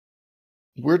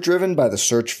We're driven by the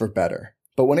search for better.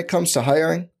 But when it comes to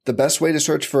hiring, the best way to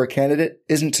search for a candidate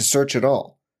isn't to search at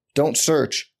all. Don't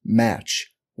search,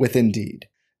 match with Indeed.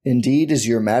 Indeed is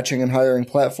your matching and hiring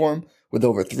platform with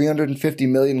over 350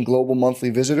 million global monthly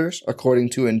visitors,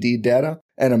 according to Indeed data,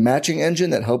 and a matching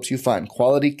engine that helps you find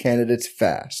quality candidates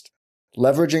fast.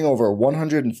 Leveraging over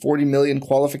 140 million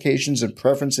qualifications and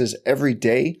preferences every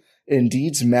day,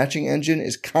 Indeed's matching engine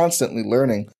is constantly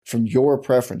learning from your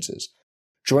preferences.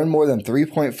 Join more than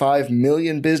 3.5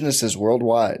 million businesses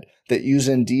worldwide that use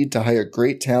Indeed to hire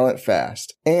great talent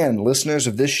fast. And listeners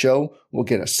of this show will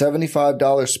get a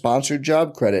 $75 sponsored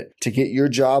job credit to get your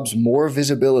jobs more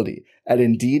visibility at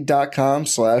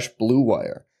Indeed.com/Blue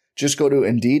Wire. Just go to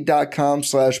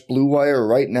Indeed.com/Blue Wire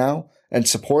right now and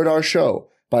support our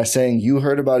show by saying you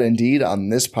heard about Indeed on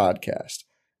this podcast.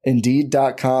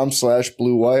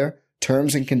 Indeed.com/Blue Wire.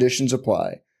 Terms and conditions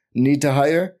apply. Need to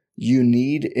hire? You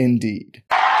need Indeed.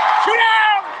 Shoot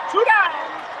down! Shoot down!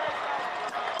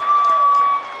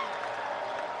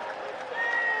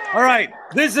 All right,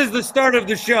 this is the start of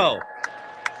the show.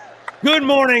 Good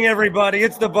morning, everybody.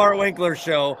 It's the Bart Winkler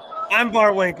Show. I'm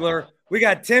Bart Winkler. We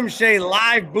got Tim Shea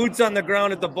live, boots on the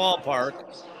ground at the ballpark.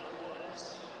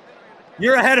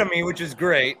 You're ahead of me, which is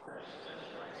great.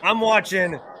 I'm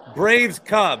watching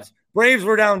Braves-Cubs. Braves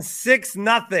were down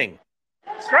 6-0.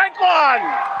 Strike one!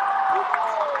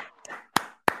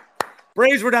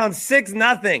 Braves were down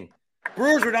 6-0.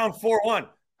 Brewers were down 4-1.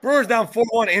 Brewers down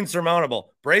 4-1,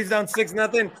 insurmountable. Braves down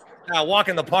 6-0, walk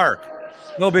in the park.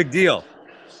 No big deal.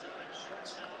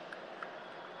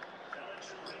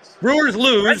 Brewers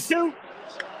lose. That's two.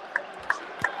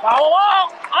 Foul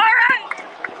along. All right.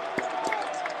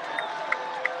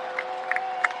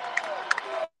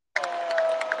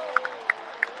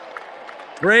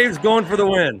 Braves going for the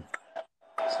win.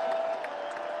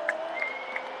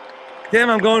 Tim,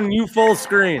 I'm going you full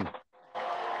screen.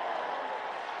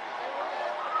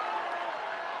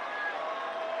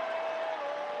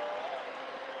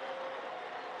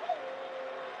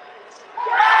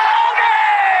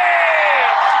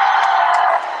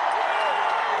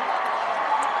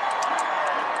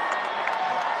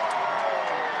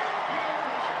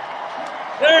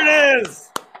 There it is.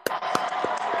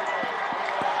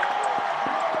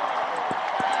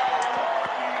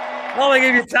 Oh, they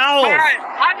gave you towels. All right,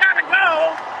 I gotta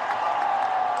go.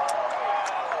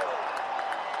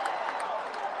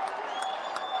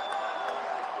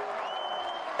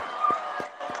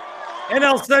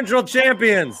 NL Central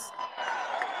champions.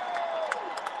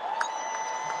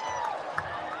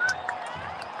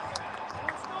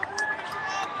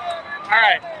 All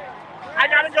right, I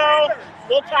gotta go.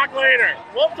 We'll talk later.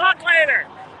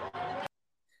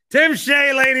 Tim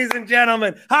Shea, ladies and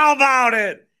gentlemen. How about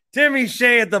it? Timmy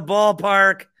Shea at the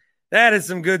ballpark. That is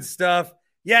some good stuff.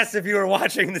 Yes, if you were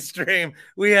watching the stream,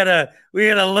 we had a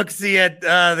look-see at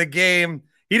the game.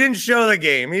 He didn't show the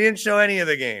game. He didn't show any of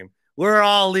the game. We're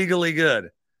all legally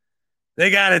good.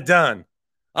 They got it done.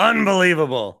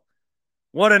 Unbelievable.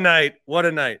 What a night. What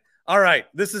a night. All right.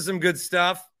 This is some good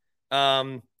stuff.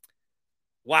 Wow.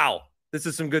 This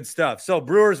is some good stuff. So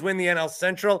Brewers win the NL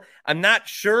Central. I'm not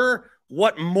sure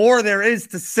what more there is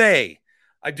to say.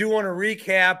 I do want to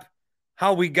recap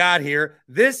how we got here.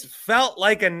 This felt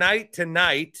like a night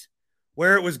tonight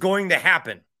where it was going to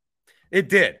happen. It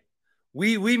did.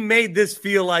 We made this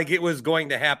feel like it was going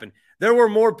to happen. There were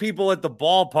more people at the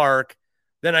ballpark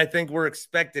than I think were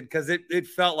expected because it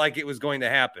felt like it was going to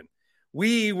happen.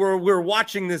 We're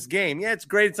watching this game. Yeah, it's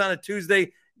great. It's on a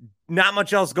Tuesday. Not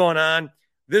much else going on.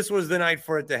 This was the night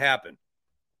for it to happen.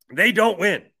 They don't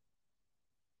win.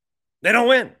 They don't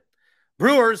win.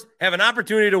 Brewers have an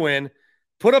opportunity to win,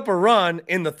 put up a run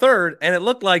in the third, and it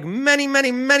looked like many,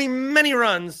 many, many, many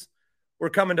runs were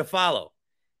coming to follow.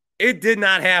 It did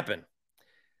not happen.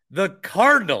 The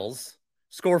Cardinals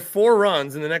score 4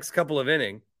 runs in the next couple of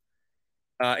innings,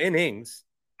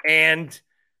 and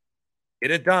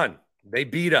it had done. They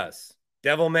beat us.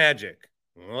 Devil magic.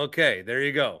 Okay, there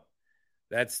you go.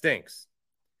 That stinks.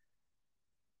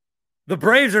 The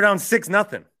Braves are down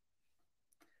 6-0.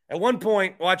 At one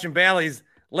point, watching Bally's,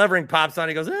 Levering pops on.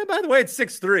 He goes, by the way, it's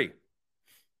 6-3.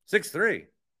 6-3.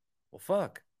 Well,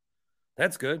 fuck.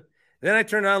 That's good. Then I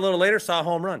turned on a little later, saw a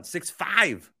home run.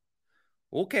 6-5.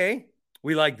 Okay.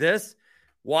 We like this.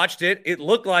 Watched it. It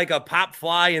looked like a pop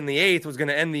fly in the 8th was going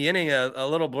to end the inning, a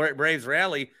little Braves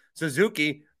rally.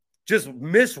 Suzuki just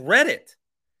misread it.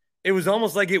 It was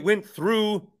almost like it went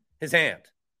through his hand.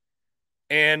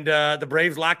 And the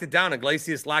Braves locked it down.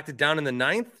 Iglesias locked it down in the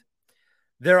 9th.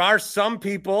 There are some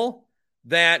people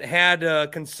that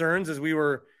had concerns as we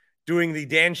were doing the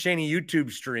Dan Shaney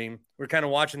YouTube stream. We're kind of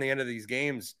watching the end of these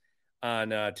games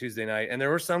on Tuesday night, and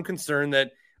there was some concern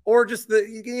that, or just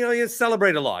you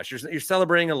celebrate a loss. You're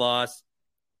celebrating a loss,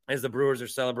 as the Brewers are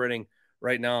celebrating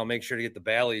right now. Make sure to get the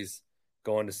Bally's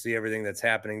going to see everything that's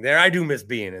happening there. I do miss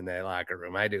being in that locker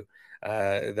room. I do.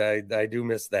 I do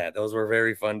miss that. Those were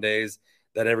very fun days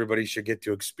that everybody should get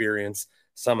to experience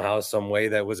somehow, some way.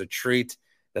 That was a treat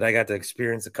that I got to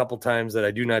experience a couple times that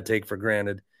I do not take for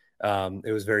granted.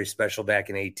 It was very special back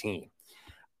in 2018.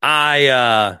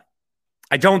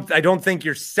 I don't think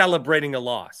you're celebrating a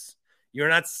loss. You're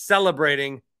not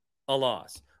celebrating a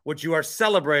loss. What you are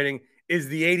celebrating is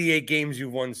the 88 games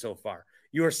you've won so far.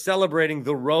 You are celebrating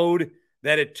the road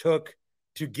that it took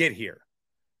to get here.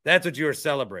 That's what you are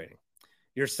celebrating.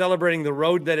 You're celebrating the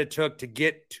road that it took to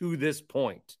get to this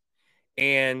point.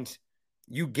 And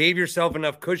you gave yourself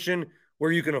enough cushion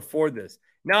where you can afford this.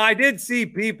 Now, I did see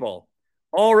people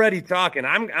already talking.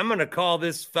 I'm going to call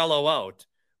this fellow out,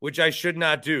 which I should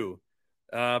not do,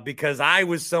 because I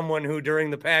was someone who,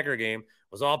 during the Packer game,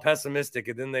 was all pessimistic,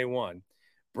 and then they won.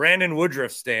 Brandon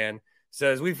Woodruff Stan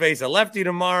says, we face a lefty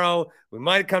tomorrow. We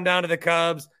might come down to the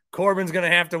Cubs. Corbin's going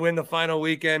to have to win the final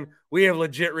weekend. We have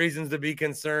legit reasons to be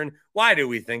concerned. Why do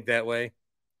we think that way?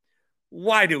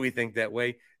 Why do we think that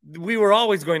way? We were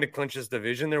always going to clinch this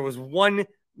division. There was one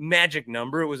magic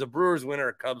number. It was a Brewers win or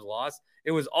a Cubs loss.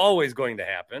 It was always going to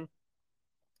happen.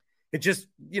 It just,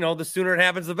 the sooner it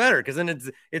happens, the better, because then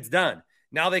it's done.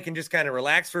 Now they can just kind of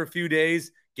relax for a few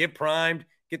days, get primed,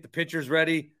 get the pitchers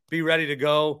ready, be ready to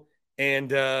go,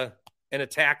 and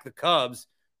attack the Cubs,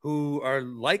 who are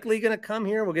likely going to come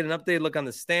here. We'll get an updated look on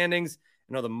the standings.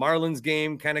 The Marlins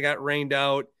game kind of got rained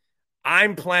out.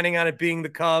 I'm planning on it being the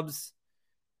Cubs.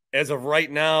 As of right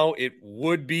now, it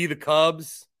would be the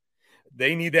Cubs.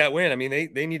 They need that win. I mean,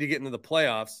 they need to get into the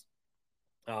playoffs.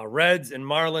 Reds and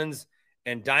Marlins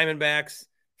and Diamondbacks.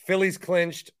 Phillies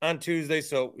clinched on Tuesday,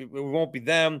 so it won't be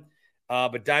them.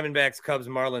 But Diamondbacks, Cubs,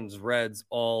 Marlins, Reds,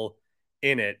 all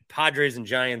in it. Padres and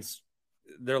Giants,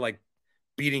 they're like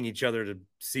beating each other to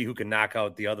see who can knock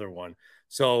out the other one.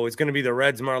 So it's going to be the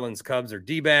Reds, Marlins, Cubs, or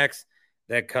D-backs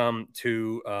that come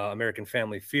to American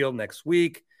Family Field next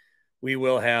week. We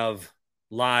will have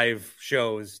live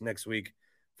shows next week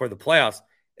for the playoffs,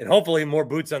 and hopefully more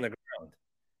boots on the ground.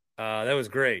 That was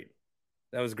great.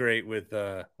 That was great with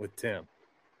Tim.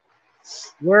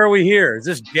 Where are we here? Is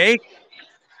this Jake?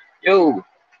 Yo.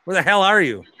 Where the hell are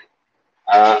you?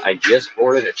 I just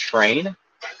boarded a train.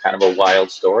 Kind of a wild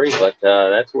story, but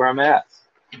that's where I'm at.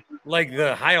 Like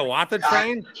the Hiawatha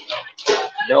train?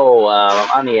 No, I'm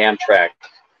on the Amtrak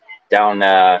down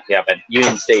at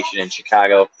Union Station in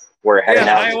Chicago. We're heading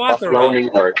out to Buffalo,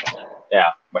 New York. Yeah,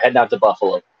 we're heading out to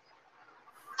Buffalo.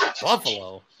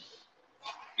 Buffalo?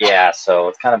 Yeah, so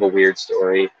it's kind of a weird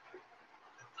story.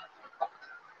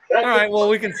 All right, well,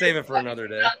 we can save it for another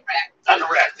day.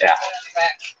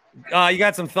 Yeah. You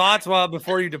got some thoughts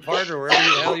before you depart, or wherever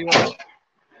the hell you are?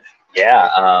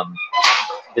 Yeah,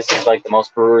 this is like the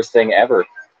most Brewers thing ever.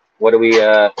 What do we?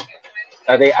 Are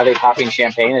they popping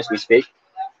champagne as we speak?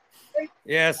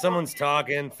 Yeah, someone's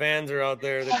talking. Fans are out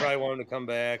there. They probably want him to come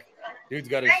back. Dude's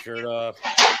got his shirt off.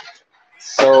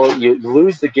 So you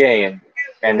lose the game,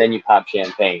 and then you pop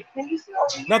champagne.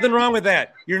 Nothing wrong with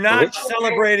that. You're not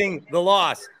celebrating the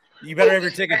loss. You better have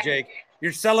your ticket, Jake.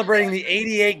 You're celebrating the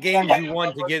 88 games you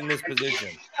won to get in this position.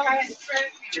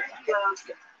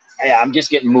 Yeah, I'm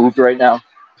just getting moved right now.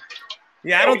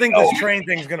 Yeah, I don't think this train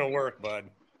thing's going to work, bud.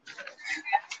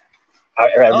 I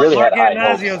really had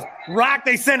high hopes. Rock,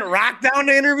 they sent Rock down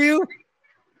to interview?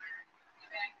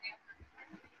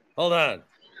 Hold on.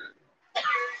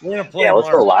 We're going to play let's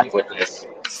go live with this.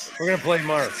 We're going to play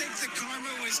Mark.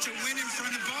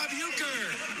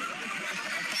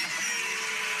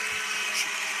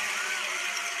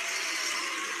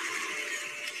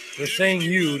 They're saying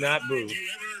you, not boo. Do you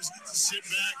ever sit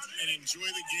back and enjoy the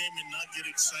game and not get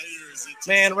excited, or is it?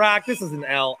 Man, Rock, this is an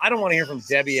L. I don't want to hear from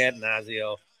Debbie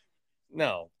Atanasio.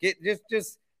 No,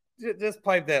 just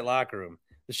pipe that locker room.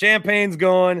 The champagne's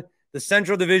going. The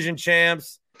Central Division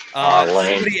champs.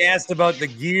 Somebody asked about the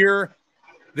gear.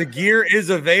 The gear is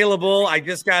available. I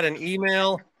just got an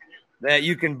email that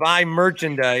you can buy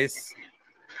merchandise.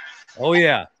 Oh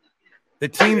yeah, the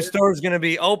team store is going to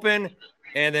be open.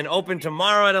 And then open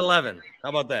tomorrow at 11. How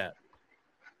about that?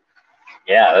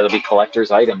 Yeah, that'll be collector's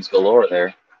items galore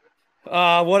there.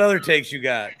 What other takes you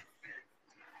got?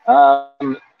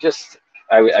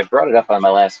 I brought it up on my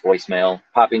last voicemail.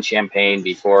 Popping champagne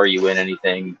before you win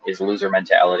anything is loser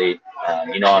mentality.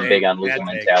 I'm big on loser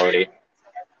mentality.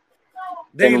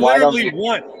 They literally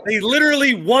won. They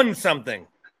literally won something.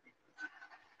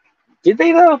 Did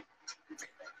they though?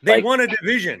 They won a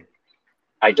division.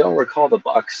 I don't recall the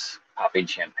Bucks popping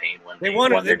champagne when they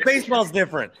won. their Baseball's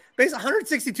different.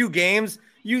 162 games.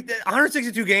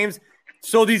 162 games.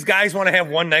 So these guys want to have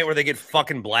one night where they get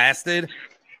fucking blasted.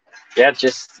 Yeah, it's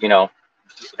just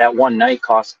that one night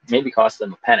cost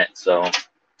them a pennant. So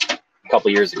a couple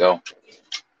years ago,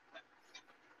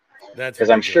 that's because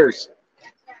I'm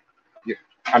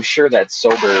sure that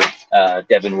sober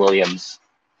Devin Williams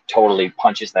totally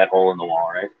punches that hole in the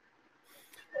wall, right?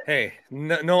 Hey,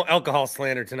 no alcohol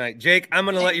slander tonight. Jake, I'm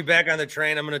going to let you back on the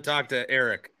train. I'm going to talk to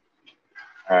Eric.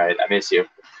 All right. I miss you.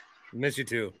 Miss you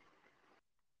too.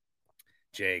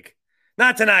 Jake.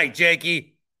 Not tonight,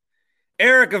 Jakey.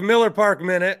 Eric of Miller Park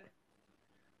Minute.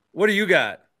 What do you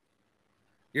got?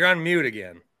 You're on mute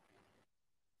again.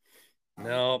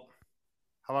 Nope.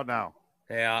 How about now?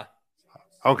 Yeah.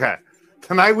 Okay.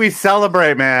 Tonight we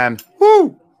celebrate, man.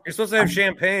 Woo! You're supposed to have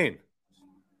champagne.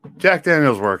 Jack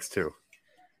Daniels works too.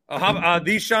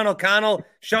 These Sean O'Connell.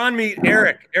 Sean meet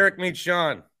Eric. Eric meets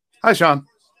Sean. Hi, Sean.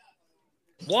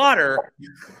 Water.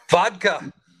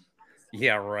 Vodka.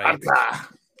 Yeah, right. Vodka.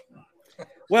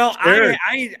 Well,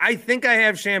 I think I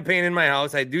have champagne in my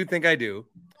house. I do think I do.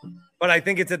 But I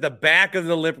think it's at the back of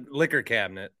the liquor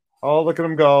cabinet. Oh, look at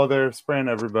them go. They're spraying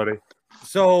everybody.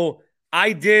 So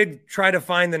I did try to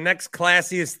find the next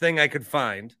classiest thing I could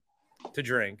find to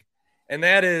drink. And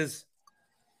that is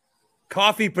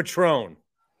coffee Patron.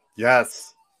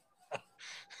 Yes.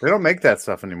 They don't make that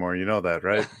stuff anymore. You know that,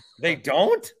 right? They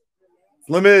don't? It's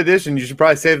limited edition. You should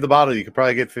probably save the bottle. You could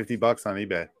probably get $50 on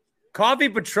eBay. Coffee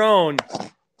Patron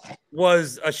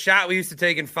was a shot we used to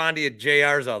take in Fondy at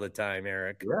JR's all the time,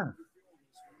 Eric. Yeah.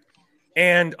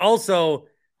 And also,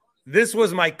 this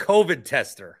was my COVID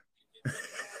tester.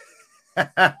 Whenever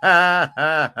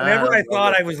I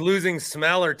thought I was losing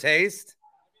smell or taste,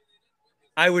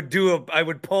 I would do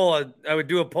a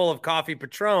pull of coffee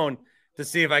Patron to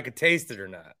see if I could taste it or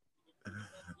not.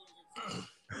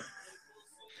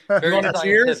 Very you want to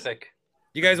cheers?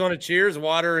 You guys want to cheers?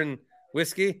 Water and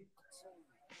whiskey?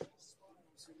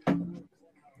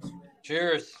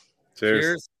 Cheers.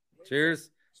 Cheers. Cheers.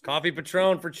 Coffee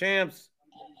Patron for champs.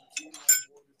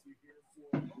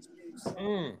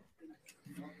 Ugh.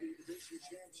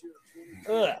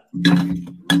 What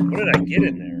did I get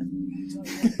in there?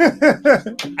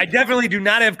 I definitely do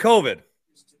not have COVID.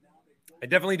 I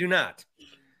definitely do not.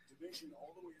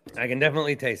 I can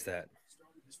definitely taste that.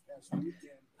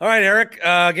 All right, Eric,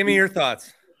 give me your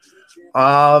thoughts.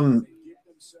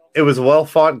 It was a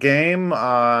well-fought game.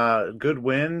 Good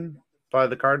win by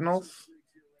the Cardinals.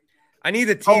 I need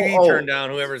the TV turned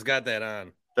down, whoever's got that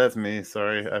on. That's me.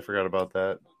 Sorry, I forgot about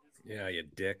that. Yeah, you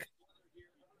dick.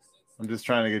 I'm just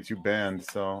trying to get you banned,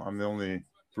 so I'm the only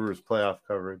Brewers playoff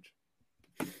coverage.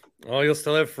 Oh, you'll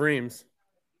still have Freems.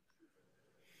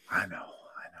 I know.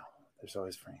 There's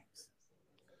always Freems.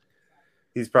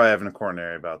 He's probably having a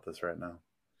coronary about this right now.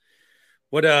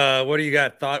 What do you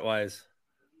got thought-wise?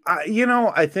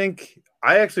 I think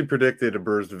I actually predicted a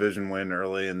Brewers division win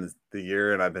early in the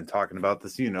year, and I've been talking about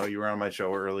this. You were on my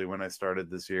show early when I started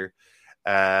this year.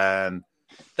 And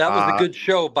that was a good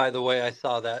show, by the way. I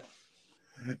saw that.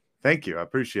 Thank you. I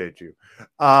appreciate you.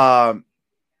 Sean's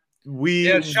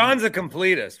a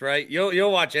completist, right?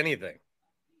 You'll watch anything.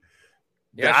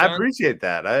 Yeah, I appreciate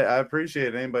that. I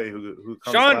appreciate anybody who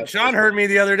comes. Sean heard me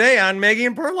the other day on Maggie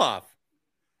and Perloff.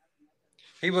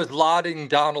 He was lauding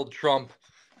Donald Trump.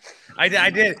 I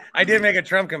did make a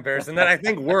Trump comparison that I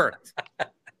think worked.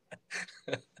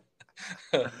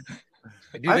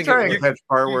 I try and catch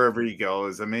part wherever he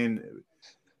goes. I mean,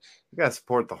 you got to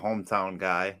support the hometown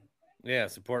guy. Yeah,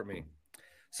 support me.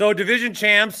 So division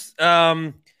champs.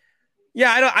 I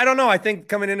don't know. I think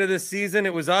coming into this season,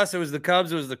 it was us, it was the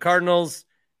Cubs, it was the Cardinals.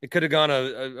 It could have gone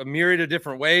a myriad of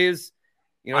different ways.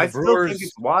 I still think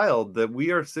it's wild that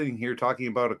we are sitting here talking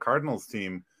about a Cardinals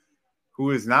team who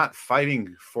is not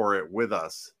fighting for it with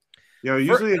us.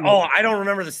 Usually. I don't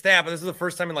remember the stat, but this is the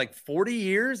first time in like 40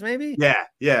 years, maybe.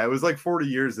 Yeah, it was like 40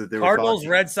 years that they were Cardinals,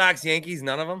 Red Sox, Yankees,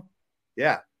 none of them.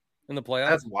 Yeah, in the playoffs.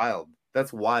 That's wild.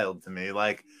 That's wild to me.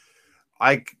 Like,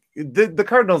 the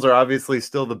Cardinals are obviously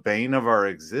still the bane of our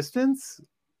existence,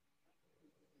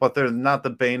 but they're not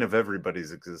the bane of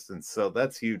everybody's existence. So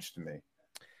that's huge to me.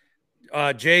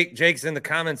 Jake's in the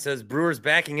comments says Brewers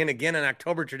backing in again an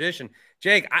October tradition.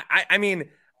 Jake,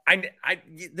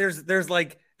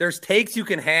 there's takes you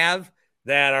can have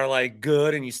that are like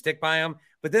good and you stick by them,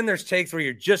 but then there's takes where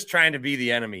you're just trying to be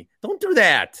the enemy. Don't do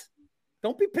that.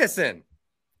 Don't be pissing.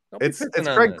 It's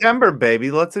Craig Timber,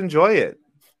 baby. Let's enjoy it.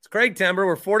 It's Craig Timber.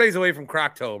 We're 4 days away from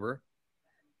Croctober.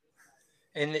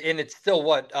 And it's still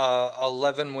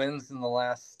 11 wins in the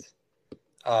last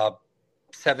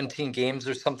 17 games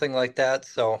or something like that.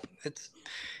 So it's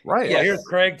right. Yeah, here's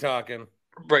Craig talking.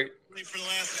 Right. For the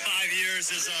last 5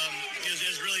 years is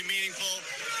really meaningful.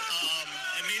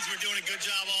 It means we're doing a good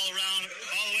job all around,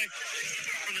 all the way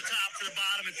from the top to the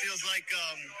bottom. It feels like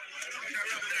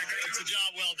it's a job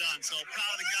well done. So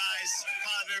proud of the guys,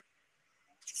 proud of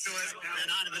to it, and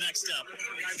on to the next step.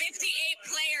 58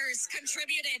 players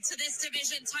contributed to this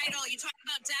division title. You talk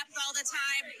about depth all the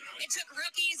time. It took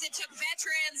rookies, it took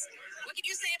veterans. What can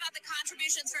you say about the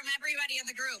contributions from everybody in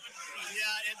the group?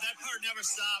 Yeah, that part never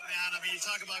stopped, man. I mean, you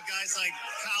talk about guys like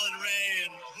Colin Ray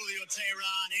and Julio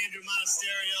Tehran, Andrew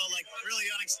Monasterio, like really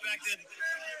unexpected,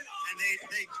 and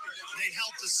they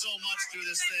helped us so much through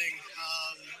this thing.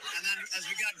 And then as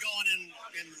we got going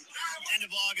in end of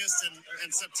August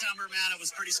and September, man, it was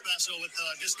pretty special with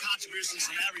just contributions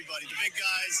from everybody, the big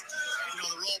guys,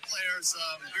 the role players,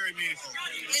 very meaningful.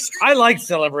 I like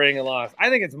celebrating a loss. I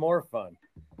think it's more fun.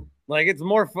 Like, it's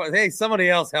more fun. Hey, somebody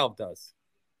else helped us.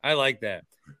 I like that.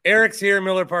 Eric's here,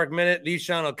 Miller Park Minute,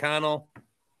 Deshaun O'Connell.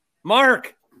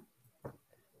 Mark,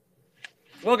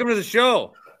 welcome to the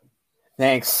show.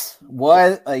 Thanks.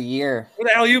 What a year. Where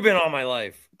the hell you been all my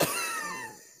life?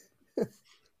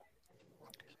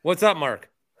 What's up, Mark?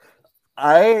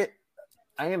 I'm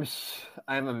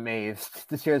amazed.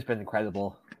 This year has been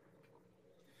incredible.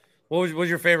 What was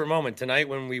your favorite moment tonight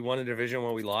when we won a division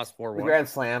when we lost 4-1? The Grand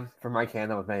Slam for Mike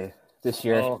Hanna was made this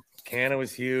year. Oh, Canna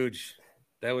was huge.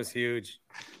 That was huge.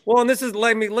 Well, and this is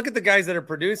like me. Look at the guys that are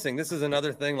producing. This is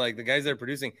another thing. Like the guys that are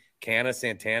producing: Canna,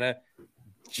 Santana,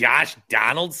 Josh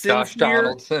Donaldson.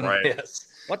 Right. Yes.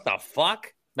 What the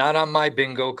fuck? Not on my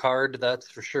bingo card, that's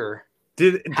for sure.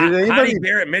 Did anybody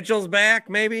Barrett Mitchell's back?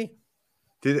 Maybe.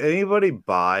 Did anybody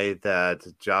buy that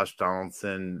Josh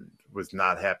Donaldson was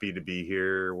not happy to be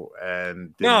here?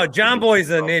 And no, John Boy's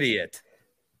an idiot.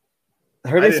 I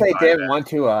heard they say he didn't want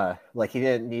to, he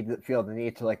didn't feel the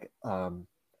need to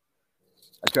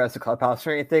address the clubhouse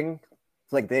or anything.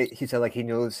 It's he said he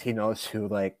knows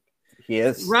who he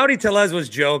is. Rowdy Tellez was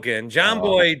joking. John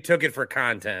Boy took it for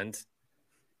content.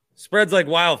 Spreads like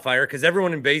wildfire because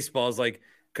everyone in baseball is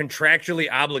contractually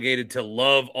obligated to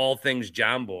love all things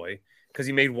John Boy because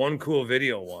he made one cool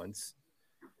video once.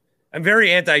 I'm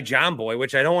very anti John Boy,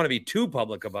 which I don't want to be too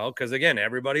public about because again,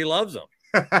 everybody loves him.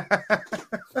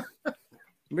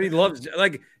 Everybody loves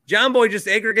John Boy just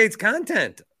aggregates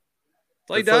content. That's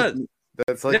all he does.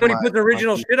 That's then when he puts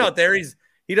original shit out there,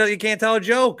 he can't tell a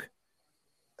joke.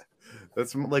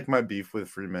 That's like my beef with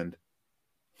Freeman.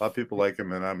 A lot of people like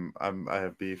him, and I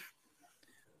have beef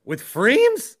with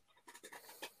Freems.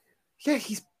 Yeah,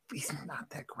 he's not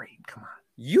that great. Come on,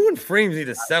 you and Freems need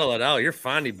to settle it out. You're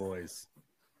Fondy boys.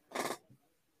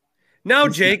 Now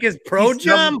Jake is pro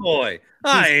John Boy.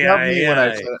 When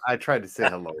I tried to say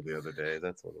hello the other day.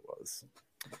 That's what it was.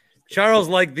 Charles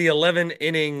liked the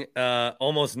 11-inning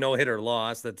almost no-hitter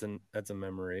loss. That's a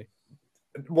memory.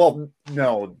 Well,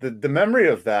 no, the memory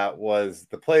of that was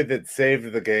the play that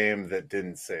saved the game that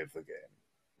didn't save the game.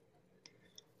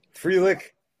 Frelick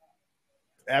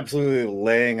absolutely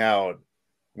laying out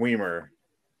Weimer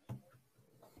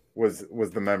was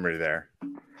the memory there.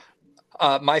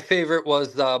 My favorite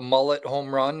was the mullet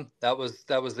home run. That was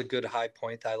a good high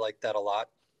point. I like that a lot.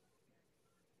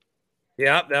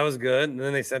 Yeah, that was good. And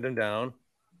then they sent him down.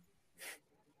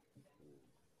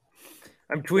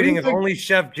 I'm tweeting if only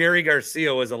Chef Jerry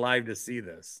Garcia was alive to see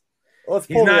this.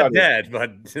 He's not dead,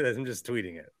 but I'm just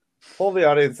tweeting it. Poll the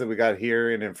audience that we got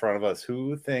here and in front of us.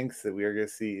 Who thinks that we are going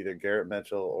to see either Garrett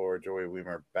Mitchell or Joey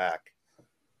Weimer back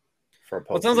for a postseason?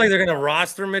 Well, it sounds like they're going to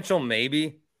roster Mitchell,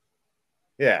 maybe.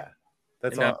 Yeah,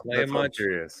 that's not playing much.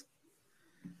 Curious.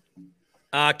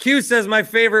 Q says my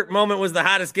favorite moment was the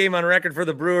hottest game on record for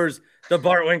the Brewers, the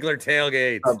Bart Winkler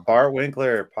tailgate. Bart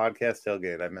Winkler podcast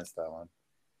tailgate. I missed that one.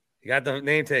 You got the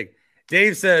name tag.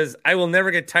 Dave says, I will never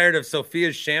get tired of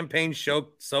Sophia's champagne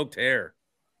soaked hair.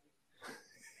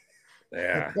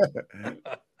 Yeah.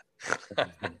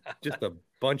 Just a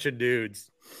bunch of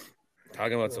dudes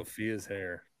talking about Sophia's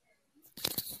hair.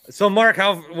 So, Mark,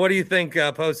 what do you think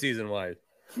postseason wise?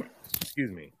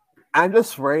 Excuse me. I'm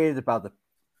just worried about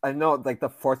I know the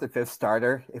fourth and fifth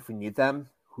starter, if we need them,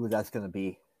 who that's going to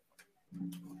be.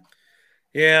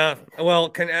 Yeah,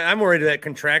 well, I'm worried that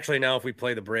contractually now, if we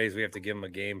play the Braves, we have to give them a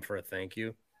game for a thank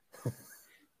you.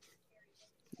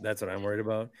 That's what I'm worried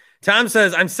about. Tom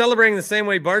says, I'm celebrating the same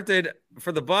way Bart did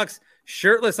for the Bucks,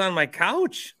 shirtless on my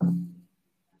couch.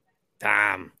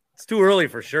 Tom, it's too early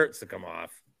for shirts to come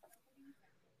off.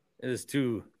 It is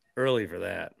too early for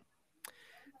that.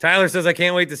 Tyler says, I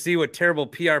can't wait to see what terrible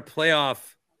PR playoff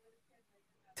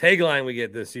tagline we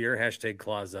get this year. #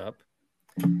 claws up.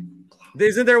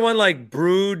 Isn't there one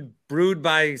brewed Brewed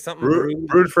by something.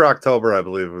 Brewed for October, I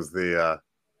believe, was the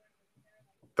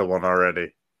one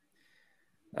already.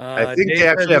 I think Dave they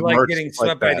actually have like merch getting like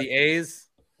swept by that. the A's.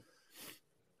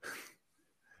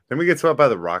 Then we get swept by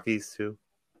the Rockies too.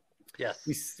 Yes.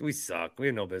 We suck. We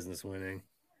have no business winning.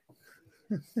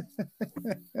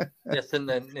 Yes, and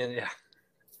then yeah.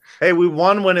 Hey, we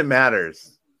won when it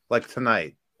matters, like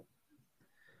tonight.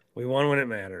 We won when it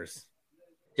matters.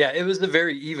 Yeah, it was a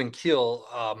very even keel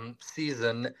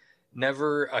season.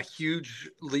 Never a huge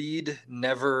lead,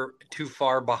 never too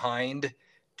far behind.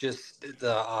 Just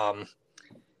the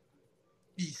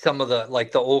some of the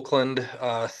like the Oakland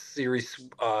series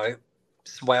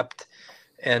swept,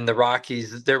 and the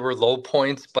Rockies. There were low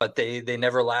points, but they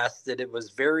never lasted. It was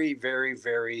very, very,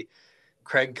 very.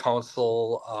 Craig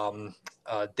Counsell,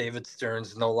 David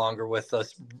Stearns no longer with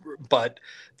us, but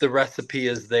the recipe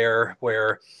is there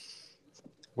where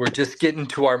we're just getting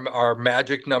to our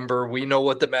magic number. We know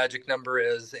what the magic number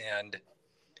is, and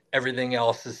everything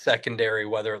else is secondary,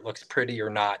 whether it looks pretty or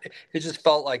not. It just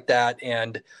felt like that.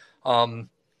 And,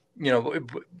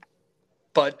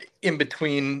 but in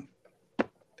between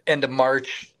end of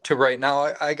March to right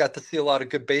now, I got to see a lot of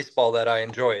good baseball that I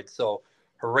enjoyed. So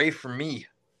hooray for me.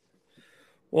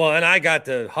 Well, and I got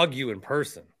to hug you in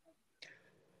person.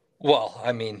 Well,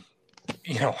 I mean,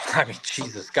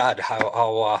 Jesus God,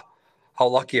 how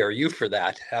lucky are you for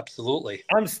that? Absolutely.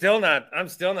 I'm still not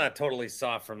totally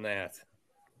soft from that.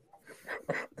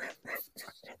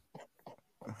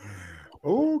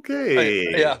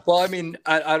 Okay. Yeah. Well, I mean,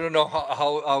 I don't know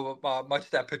how much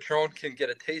that Patron can get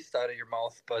a taste out of your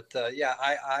mouth, but yeah,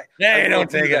 I don't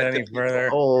take it any further.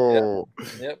 Oh.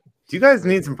 Yeah. Yep. Do you guys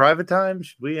need some private time?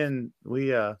 Should we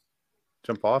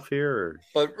jump off here?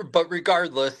 Or? But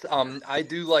regardless, I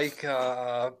do like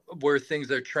where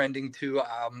things are trending to.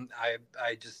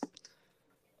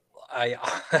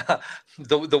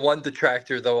 The one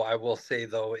detractor though I will say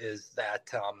though is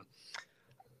that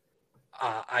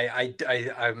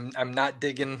I'm not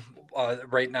digging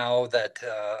right now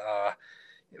that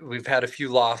we've had a few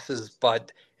losses,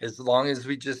 but as long as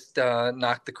we just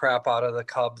knock the crap out of the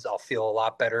Cubs, I'll feel a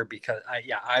lot better because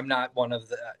I'm not one of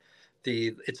the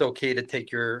it's okay to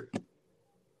take your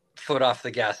foot off the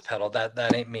gas pedal.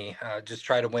 That ain't me. Just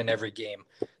try to win every game.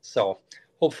 So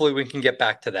hopefully we can get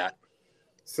back to that.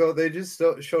 So they just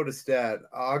showed a stat.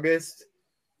 August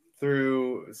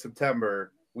through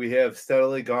September, we have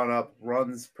steadily gone up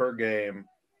runs per game.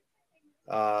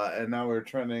 And now we're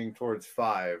trending towards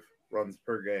 5 runs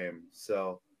per game.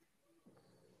 So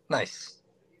nice.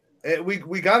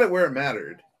 We got it where it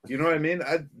mattered. You know what I mean?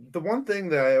 The one thing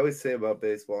that I always say about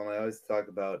baseball, and I always talk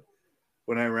about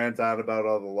when I rant out about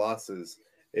all the losses,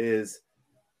 is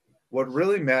what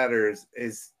really matters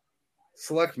is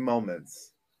select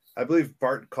moments. I believe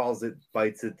Bart calls it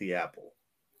bites at the apple.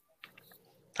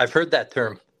 I've heard that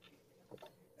term.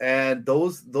 And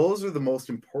those are the most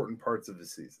important parts of the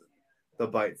season. The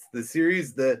bites. The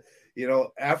series that,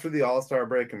 after the All-Star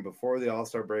break and before the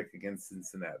All-Star break against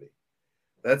Cincinnati.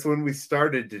 That's when we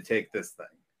started to take this thing.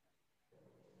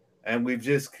 And we've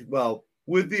just,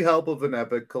 with the help of an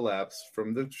epic collapse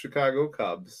from the Chicago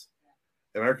Cubs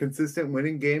and our consistent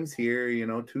winning games here,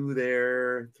 2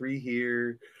 there, 3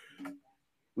 here,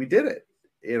 we did it,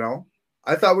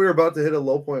 I thought we were about to hit a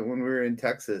low point when we were in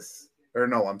Texas. Or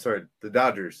no, I'm sorry, the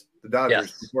Dodgers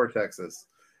yes. Before Texas.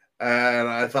 And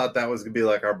I thought that was going to be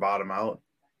like our bottom out.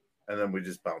 And then we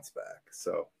just bounced back.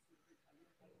 So,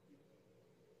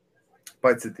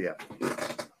 bites at the apple.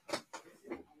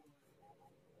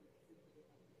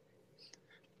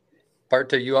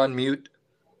 Bart, are you on mute?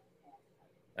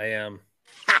 I am.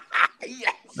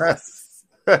 Yes.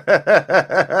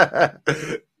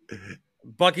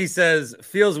 Bucky says,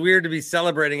 feels weird to be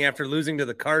celebrating after losing to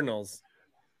the Cardinals.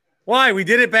 Why? We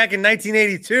did it back in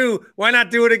 1982. Why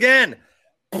not do it again?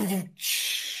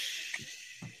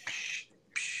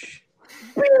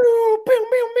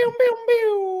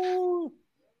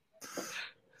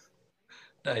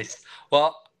 Nice.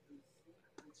 Well,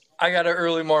 I got an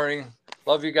early morning.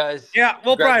 Love you guys. Yeah,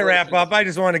 we'll probably wrap up. I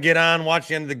just want to get on, watch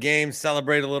the end of the game,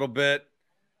 celebrate a little bit.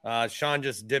 Sean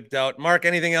just dipped out. Mark,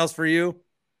 anything else for you?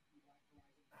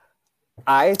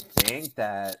 I think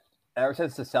that ever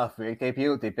since the South Riddick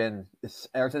debut,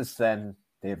 ever since then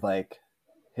they've hit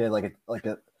I think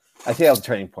that was a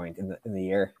turning point in the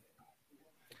year.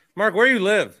 Mark, where you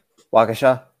live?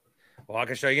 Waukesha.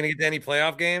 Waukesha. Are you gonna get to any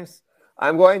playoff games?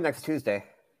 I'm going next Tuesday.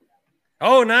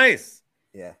 Oh, nice.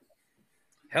 Yeah.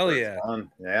 Hell yeah.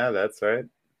 Yeah, that's right.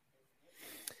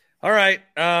 All right.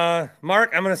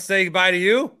 Mark, I'm gonna say goodbye to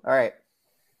you. All right.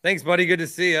 Thanks, buddy. Good to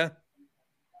see you.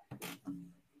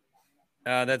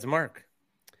 That's Mark.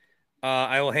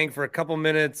 I will hang for a couple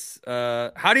minutes.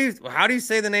 How do you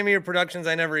say the name of your productions?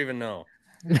 I never even know.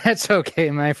 That's okay,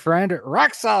 my friend.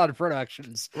 Rock Solid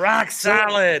Productions. Rock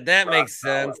Solid. That makes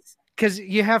sense. Because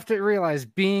you have to realize,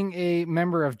 being a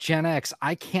member of Gen X,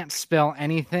 I can't spell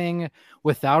anything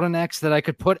without an X that I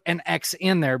could put an X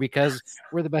in there because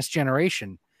we're the best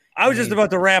generation. I was just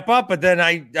about to wrap up, but then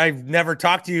I've never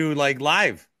talked to you like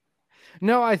live.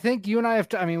 No, I think you and I have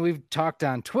we've talked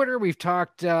on Twitter. We've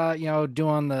talked,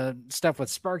 doing the stuff with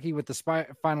Sparky with the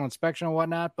final inspection and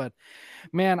whatnot. But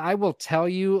man, I will tell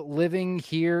you, living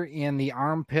here in the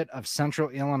armpit of Central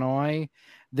Illinois,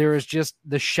 there is just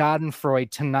the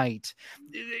Schadenfreude tonight.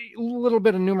 A little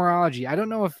bit of numerology. I don't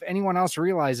know if anyone else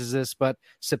realizes this, but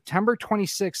September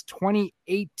 26,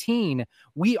 2018,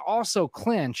 we also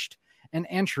clinched an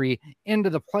entry into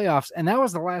the playoffs. And that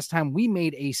was the last time we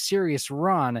made a serious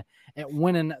run at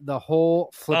winning the whole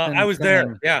flipping I was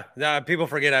thing. there. Yeah. People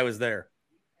forget I was there.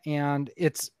 And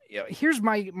here's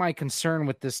my concern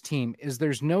with this team is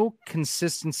there's no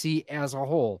consistency as a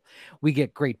whole. We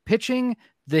get great pitching,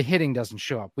 the hitting doesn't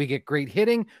show up. We get great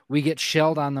hitting, we get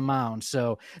shelled on the mound.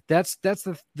 So that's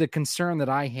the concern that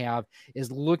I have, is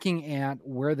looking at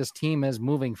where this team is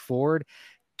moving forward.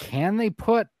 Can they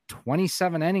put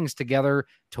 27 innings together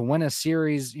to win a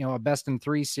series, a best in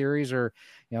 3 series, or,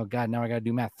 God, now I got to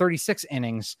do math, 36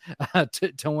 innings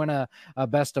to win a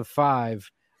best of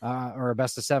 5 or a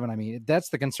best of 7. I mean, that's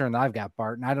the concern that I've got,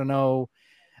 Bart. And I don't know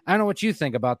what you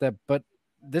think about that, but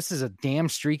this is a damn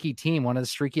streaky team. One of the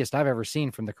streakiest I've ever seen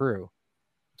from the crew.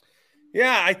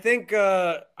 Yeah. I think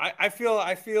I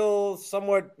feel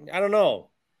somewhat, I don't know.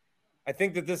 I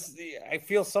think that I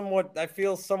feel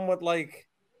somewhat like,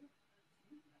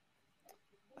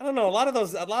 I don't know. A lot of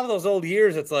those old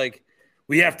years, it's like,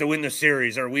 we have to win the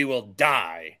series or we will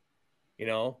die.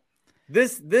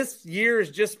 This year has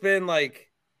just been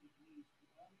like,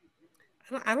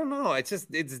 I don't know. It's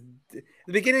the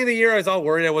beginning of the year. I was all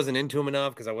worried I wasn't into him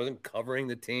enough because I wasn't covering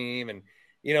the team. And,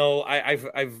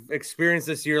 I've experienced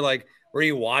this year, like, where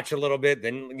you watch a little bit,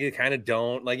 then you kind of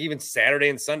don't. Like, even Saturday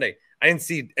and Sunday, I didn't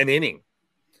see an inning,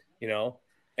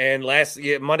 and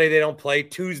Monday they don't play.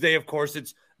 Tuesday, of course,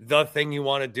 it's the thing you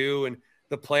want to do. And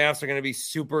the playoffs are going to be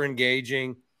super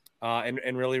engaging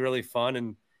and really, really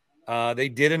fun. And they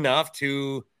did enough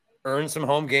to earn some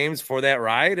home games for that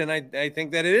ride. And I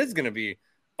think that it is going to be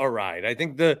a ride. I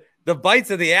think the bites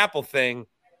of the apple thing,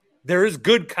 there is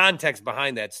good context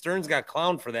behind that. Stearns got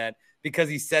clowned for that because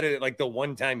he said it like the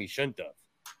one time he shouldn't have.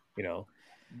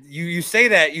 You say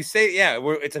that, yeah,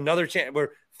 it's another chance. We're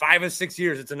 5 or 6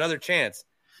 years. It's another chance.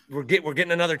 We're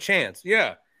getting another chance.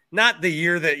 Yeah. Not the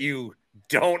year that you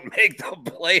don't make the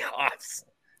playoffs,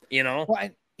 Well,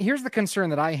 here's the concern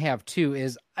that I have too,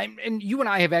 is and you and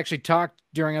I have actually talked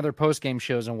during other post-game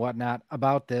shows and whatnot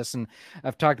about this. And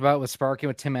I've talked about it with Sparky,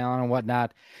 with Tim Allen and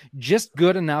whatnot. Just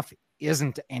good enough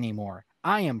isn't anymore.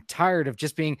 I am tired of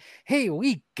just being, hey,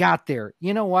 we got there.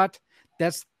 You know what?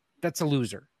 That's a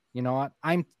loser. You know what?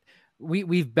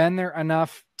 We've been there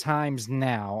enough times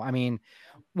now. I mean,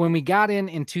 when we got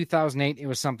in 2008, it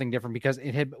was something different because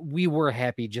we were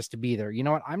happy just to be there. You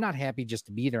know what? I'm not happy just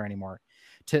to be there anymore.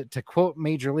 To quote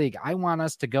Major League, I want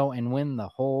us to go and win the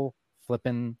whole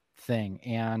flipping thing.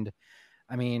 And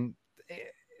I mean,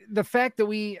 the fact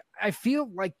that I feel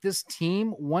like this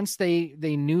team, once they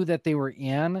knew that they were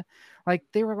in, like,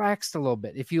 they relaxed a little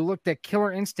bit. If you looked at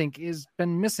Killer Instinct, has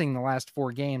been missing the last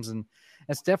 4 games. And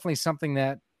that's definitely something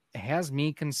that has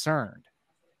me concerned.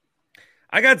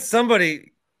 I got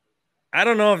somebody, I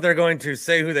don't know if they're going to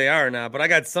say who they are or not, but I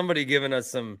got somebody giving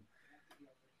us some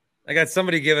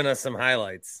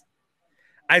highlights.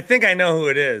 I think I know who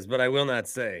it is, but I will not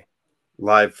say.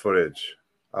 Live footage.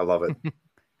 I love it.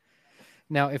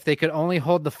 Now, if they could only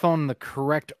hold the phone in the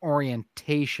correct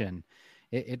orientation,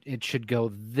 it should go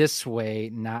this way,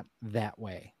 not that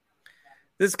way.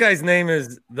 This guy's name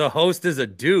is, the host is a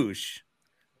douche.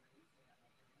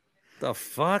 The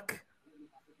fuck?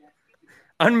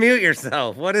 Unmute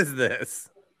yourself. What is this?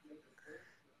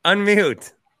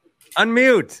 Unmute.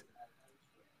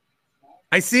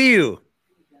 I see you.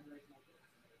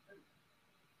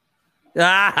 You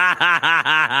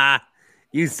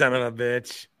son of a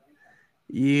bitch.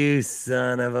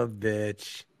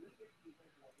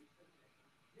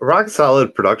 Rock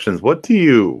Solid Productions. What do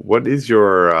you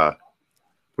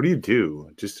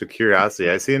do? Just a curiosity.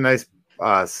 I see a nice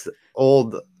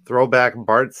old throwback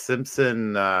Bart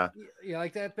Simpson. You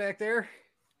like that back there?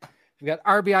 We got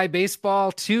RBI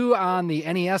Baseball 2 on the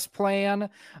NES plan.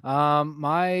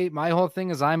 My whole thing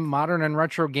is I'm modern and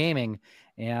retro gaming.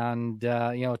 And,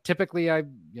 typically I've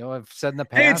said in the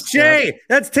past. Hey, it's Shay.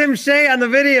 That's Tim Shay on the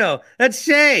video. That's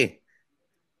Shay.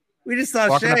 We just saw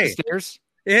Walking up the Shay. stairs.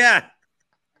 Yeah.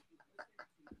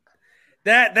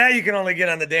 That you can only get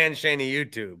on the Dan Shaney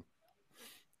YouTube.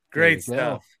 Great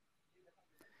stuff.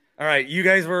 All right, you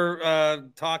guys were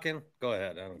talking. Go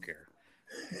ahead. I don't care.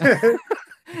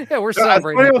 Yeah, we're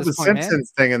celebrating at this the point,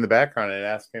 Simpsons thing in the background and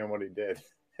asking him what he did.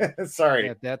 Sorry.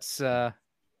 Yeah, that's so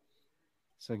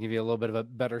I'll give you a little bit of a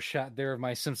better shot there of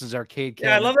my Simpsons arcade.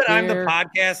 Yeah, I love that I'm the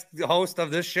podcast host of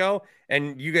this show,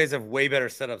 and you guys have way better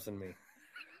setups than me.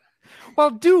 Well,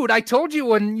 dude, I told you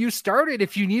when you started,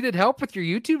 if you needed help with your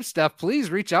YouTube stuff, please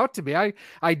reach out to me.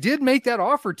 I did make that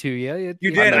offer to you.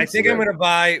 You did. I think I'm going to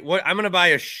buy I'm going to buy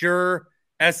a Shure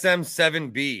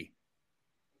SM7B.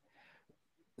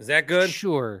 Is that good?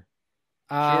 Sure.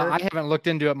 I haven't looked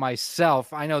into it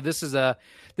myself. I know this is a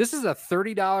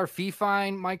 $30 fee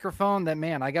fine microphone that,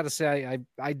 man, I got to say,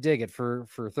 I dig it for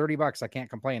 $30. I can't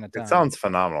complain at that. It sounds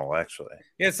phenomenal, actually.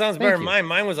 Yeah, it sounds better than mine.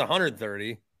 Mine was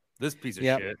 130. This piece of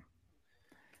shit.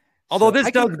 Although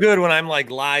this does good when I'm like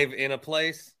live in a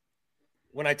place.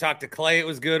 When I talked to Clay, it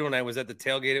was good. When I was at the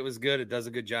tailgate, it was good. It does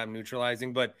a good job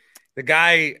neutralizing. But the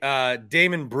guy,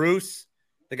 Damon Bruce,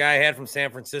 the guy I had from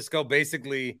San Francisco,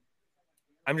 basically,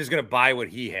 I'm just going to buy what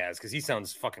he has because he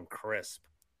sounds fucking crisp.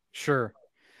 Sure.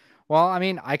 Well, I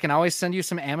mean, I can always send you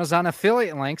some Amazon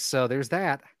affiliate links. So there's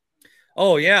that.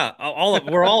 Oh, yeah.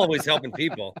 We're all always helping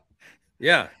people.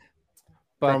 Yeah.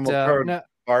 But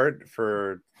Bart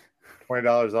for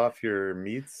 $20 off your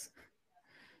meats,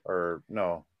 or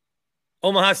no?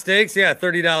 Omaha Steaks, yeah,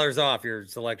 $30 off your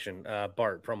selection.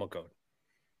 Bart promo code.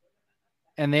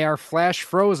 And they are flash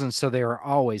frozen, so they are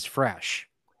always fresh.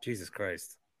 Jesus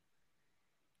Christ!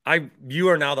 You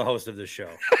are now the host of this show.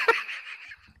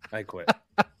 I quit.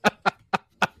 I'm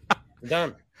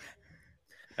done.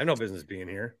 I have no business being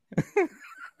here.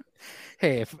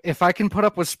 Hey, if I can put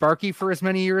up with Sparky for as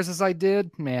many years as I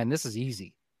did, man, this is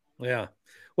easy. Yeah.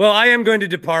 Well, I am going to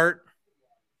depart.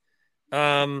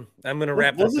 I'm going to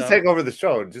wrap this up. We'll just take over the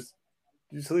show. Just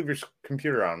leave your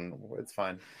computer on. It's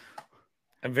fine.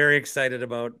 I'm very excited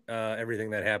about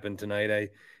everything that happened tonight. I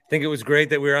think it was great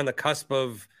that we were on the cusp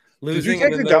of losing.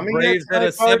 Did you take a gummy Braves yet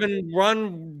had tonight, a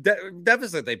 7-run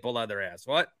deficit they pulled out of their ass.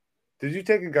 What? Did you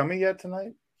take a gummy yet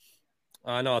tonight?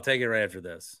 No, I'll take it right after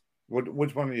this.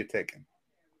 Which one are you taking?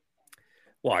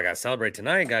 Well, I got to celebrate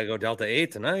tonight. Got to go Delta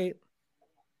 8 tonight.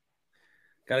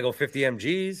 Got to go 50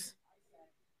 mgs.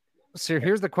 So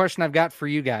here's the question I've got for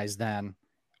you guys then.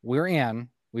 We're at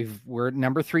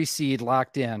number 3 seed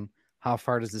locked in. How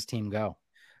far does this team go?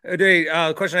 Hey,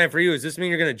 the question I have for you, does this mean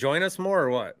you're going to join us more or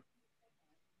what?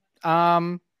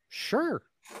 Sure.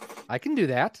 I can do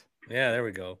that. Yeah, there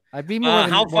we go. I'd be more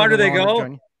how far do they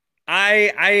go?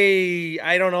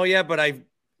 I don't know yet, but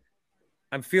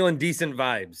I'm feeling decent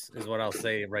vibes is what I'll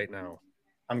say right now.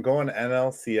 I'm going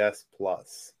NLCS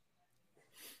plus.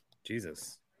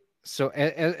 Jesus. So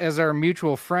as our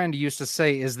mutual friend used to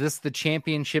say, is this the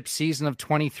championship season of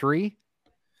 23?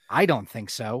 I don't think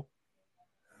so.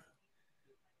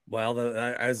 Well,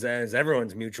 as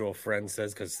everyone's mutual friend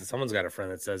says, because someone's got a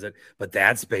friend that says it, but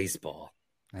that's baseball.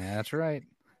 That's right.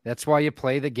 That's why you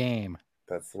play the game.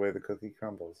 That's the way the cookie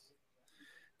crumbles.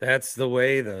 That's the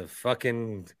way the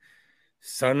fucking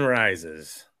sun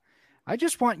rises. I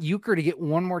just want Euchre to get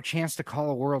one more chance to call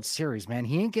a World Series, man.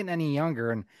 He ain't getting any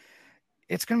younger, and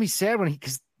it's going to be sad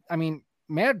because, I mean,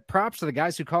 mad props to the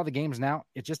guys who call the games now.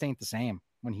 It just ain't the same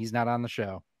when he's not on the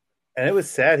show. And it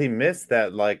was sad he missed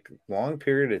that like long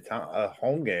period of time,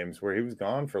 home games where he was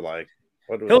gone for like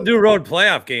he'll do road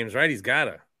playoff games, right? He's got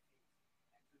to.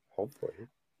 Hopefully.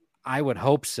 I would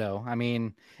hope so. I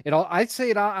mean, I'd say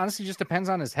it honestly just depends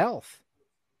on his health.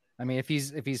 I mean, if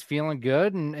he's feeling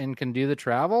good and can do the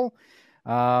travel.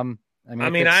 I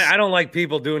don't like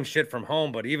people doing shit from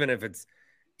home, but even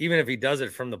if he does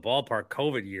it from the ballpark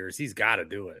COVID years, he's got to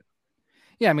do it.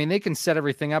 Yeah, I mean, they can set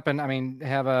everything up and, I mean,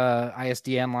 have a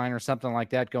ISDN line or something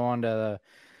like that go on to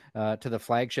the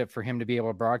flagship for him to be able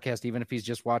to broadcast, even if he's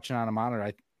just watching on a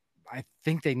monitor. I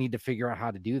think they need to figure out how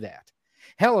to do that.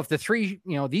 Hell, if these three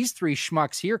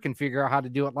schmucks here can figure out how to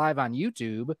do it live on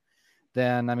YouTube,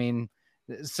 then, I mean,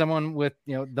 someone with,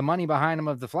 the money behind them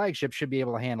of the flagship should be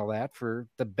able to handle that for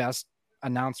the best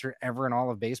announcer ever in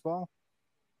all of baseball.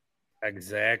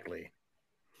 Exactly.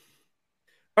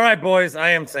 All right, boys,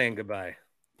 I am saying goodbye.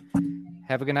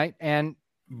 Have a good night. And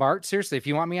Bart, seriously, if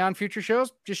you want me on future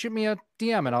shows, just shoot me a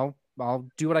DM and I'll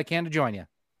do what I can to join you.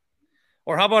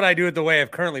 Or how about I do it the way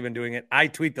I've currently been doing it? I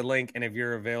tweet the link, and if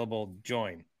you're available,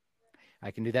 join.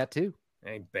 I can do that too.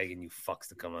 I ain't begging you fucks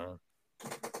to come on.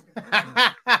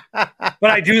 But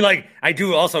I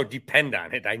do also depend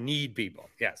on it. I need people.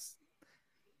 Yes.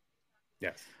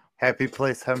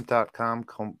 Happyplacehemp.com,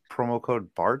 promo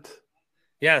code BART.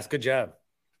 Yes, good job.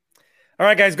 All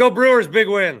right, guys, go Brewers, big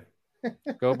win.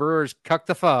 Go Brewers, cuck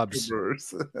the fubs.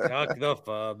 Brewers. Cuck the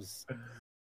fubs.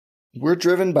 We're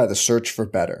driven by the search for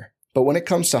better. But when it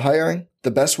comes to hiring,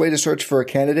 the best way to search for a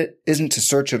candidate isn't to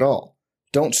search at all.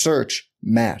 Don't search,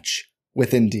 match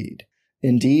with Indeed.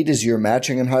 Indeed is your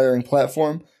matching and hiring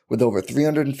platform with over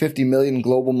 350 million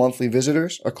global monthly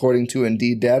visitors, according to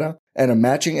Indeed data, and a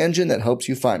matching engine that helps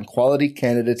you find quality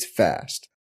candidates fast.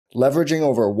 Leveraging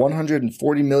over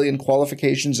 140 million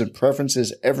qualifications and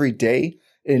preferences every day,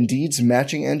 Indeed's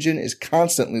matching engine is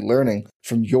constantly learning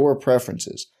from your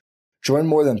preferences. Join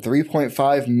more than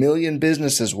 3.5 million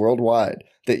businesses worldwide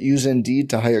that use Indeed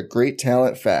to hire great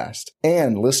talent fast.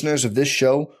 And listeners of this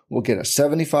show will get a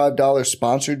 $75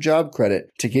 sponsored job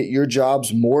credit to get your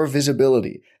jobs more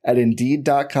visibility at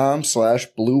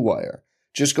Indeed.com/Blue Wire.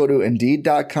 Just go to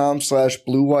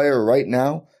Indeed.com/Blue Wire right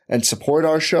now and support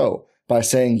our show by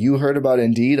saying you heard about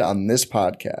Indeed on this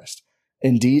podcast.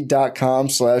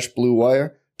 Indeed.com/Blue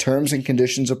Wire. Terms and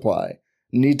conditions apply.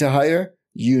 Need to hire?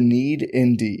 You need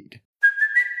Indeed.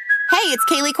 Hey, it's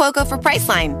Kaylee Cuoco for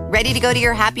Priceline. Ready to go to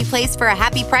your happy place for a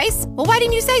happy price? Well, why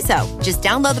didn't you say so? Just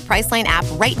download the Priceline app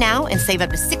right now and save up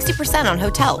to 60% on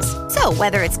hotels. So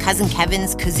whether it's Cousin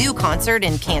Kevin's Kazoo Concert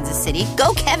in Kansas City,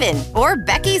 go Kevin, or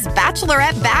Becky's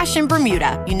Bachelorette Bash in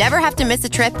Bermuda, you never have to miss a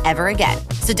trip ever again.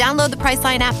 So download the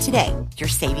Priceline app today. Your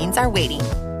savings are waiting.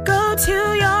 Go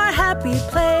to your happy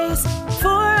place for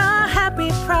a happy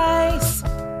price.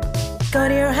 Go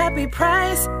to your happy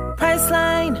price,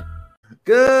 Priceline.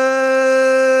 Good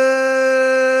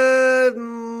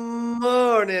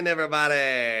morning,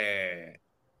 everybody.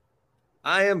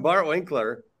 I am Bart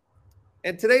Winkler,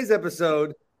 and today's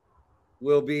episode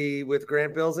will be with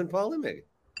Grant Bilse and Paul Imig.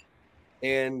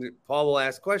 And Paul will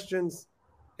ask questions,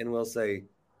 and we'll say,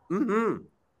 or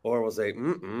we'll say,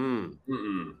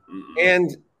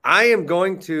 And I am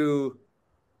going to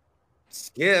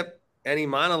skip any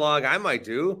monologue I might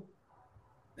do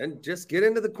and just get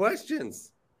into the questions.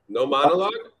 No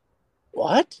monologue?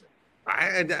 What?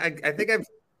 I think at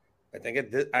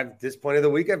this point of the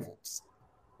week I've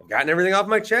gotten everything off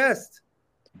my chest.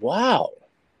 Wow.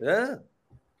 Yeah.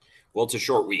 Well, it's a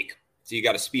short week, so you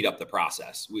got to speed up the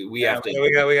process. We have to.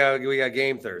 We got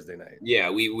game Thursday night. Yeah,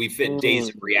 we fit days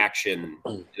of reaction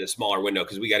in a smaller window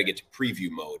because we got to get to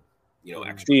preview mode.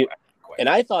 Extra. See, and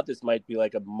I thought this might be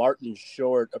like a Martin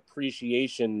Short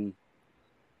appreciation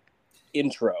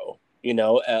intro.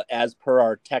 As per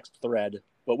our text thread,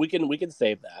 but we can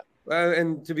save that.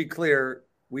 And to be clear,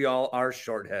 we all are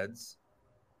short heads.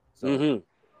 So.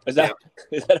 Is that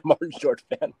a Martin Short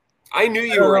fan? I knew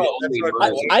you were.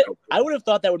 I would have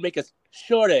thought that would make us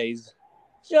shorties.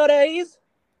 Shorties.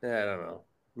 Yeah, I don't know.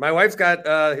 My wife's got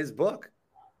his book.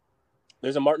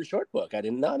 There's a Martin Short book. I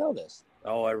did not know this.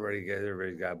 Oh,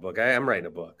 everybody's got a book. I'm writing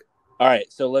a book. All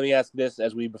right, so let me ask this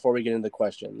before we get into the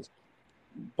questions.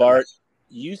 Bart,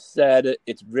 you said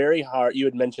it's very hard. You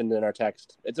had mentioned in our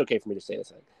text. It's okay for me to say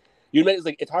this. You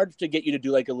mentioned it's hard to get you to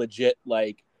do like a legit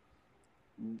like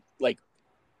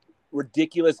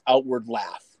ridiculous outward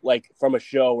laugh like from a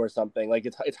show or something. Like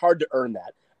it's hard to earn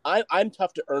that. I'm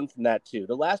tough to earn from that too.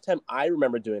 The last time I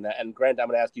remember doing that, and Grant, I'm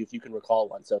going to ask you if you can recall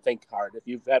one. So think hard if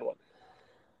you've had one.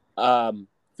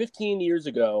 15 years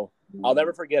ago. I'll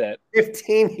never forget it.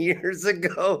 15 years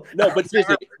ago? No, but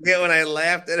seriously. I'll never forget when I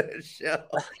laughed at a show.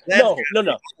 No.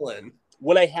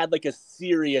 When I had like a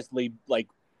seriously like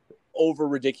over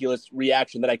ridiculous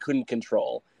reaction that I couldn't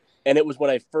control. And it was when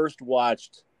I first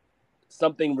watched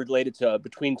something related to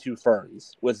Between Two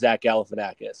Ferns with Zach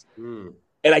Galifianakis. And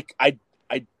I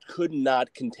could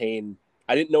not contain.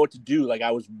 I didn't know what to do. Like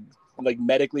I was like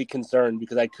medically concerned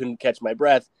because I couldn't catch my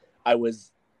breath. I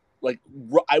was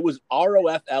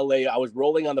ROFLA. I was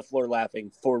rolling on the floor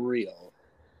laughing for real.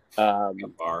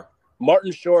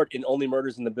 Martin Short in Only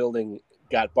Murders in the Building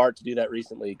got Bart to do that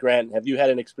recently. Grant, have you had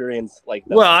an experience like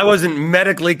that? Well, I wasn't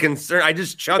medically concerned. I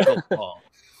just chuckled, Paul.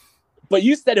 But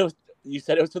you said it was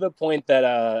to the point that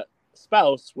a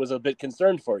spouse was a bit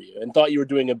concerned for you and thought you were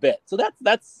doing a bit. So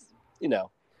that's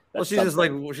well, she's just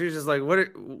like what?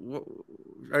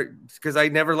 Because I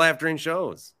never laugh during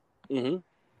shows. Mm-hmm.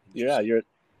 Yeah, you're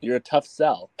a tough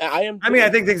sell. I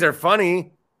think things are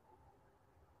funny.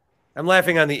 I'm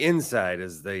laughing on the inside,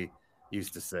 as they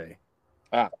used to say.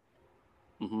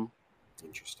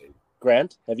 Interesting.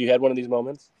 Grant, have you had one of these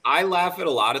moments? I laugh at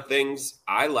a lot of things.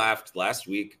 I laughed last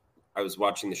week. I was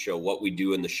watching the show What We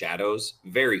Do in the Shadows.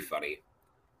 Very funny.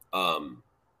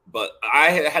 But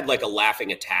I had like a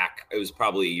laughing attack. It was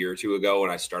probably a year or two ago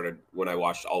when I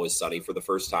watched Always Sunny for the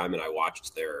first time, and I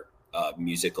watched their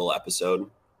musical episode.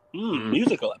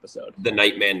 Musical episode. The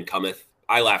Night Man Cometh.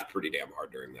 I laughed pretty damn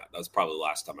hard during that. That was probably the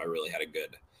last time I really had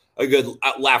a good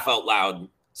laugh out loud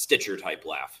Stitcher type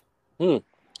laugh.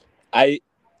 I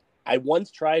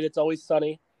once tried It's Always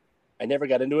Sunny. I never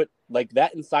got into it. Like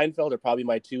that and Seinfeld are probably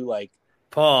my two. Like,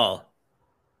 Paul,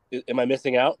 am I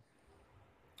missing out?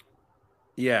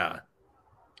 Yeah.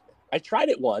 I tried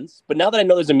it once, but now that I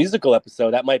know there's a musical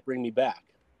episode, that might bring me back.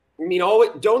 I mean,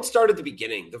 don't start at the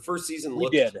beginning. The first season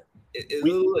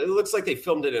it looks like they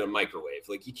filmed it in a microwave.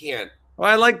 Like you can't. Well,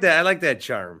 I like that. I like that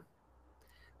charm.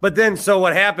 But then, so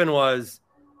what happened was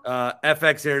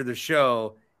FX aired the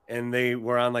show, and they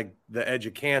were on like the edge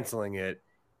of canceling it,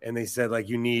 and they said like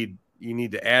you need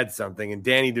to add something. And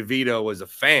Danny DeVito was a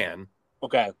fan.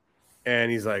 Okay.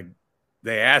 And he's like,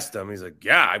 they asked him. He's like,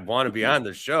 yeah, I want to be on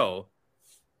the show.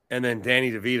 And then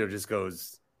Danny DeVito just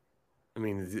goes. I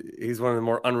mean, he's one of the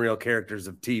more unreal characters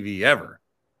of TV ever.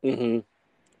 Mm-hmm.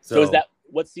 So is that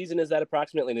what season is that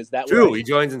approximately? And is that 2? He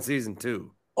joins in season 2.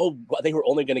 Oh, they were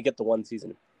only going to get the one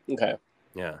season. Okay.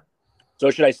 Yeah. So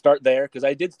should I start there? Because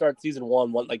I did start season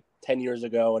 1 like 10 years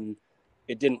ago, and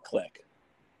it didn't click.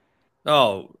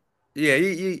 Oh, yeah.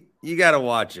 You got to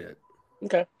watch it.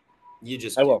 Okay.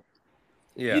 I will.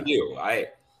 Yeah. You do. I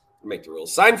make the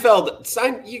rules.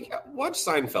 Seinfeld. You watch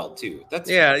Seinfeld too. That's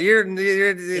you're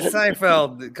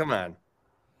Seinfeld. Come on.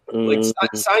 Like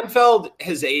Seinfeld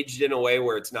has aged in a way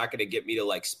where it's not going to get me to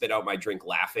like spit out my drink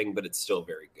laughing, but it's still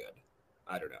very good.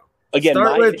 I don't know. Again,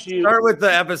 start with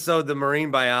the episode, The Marine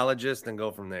Biologist, and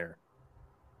go from there.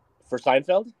 For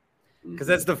Seinfeld? Because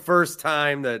that's the first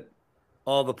time that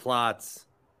all the plots.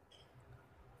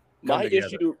 My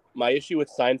issue with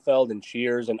Seinfeld and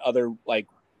Cheers and other like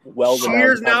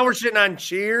Cheers. Now we're shitting on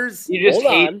Cheers. You just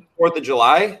hate 4th of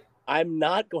July. I'm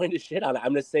not going to shit on it.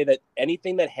 I'm going to say that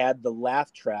anything that had the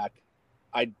laugh track,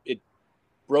 it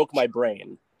broke my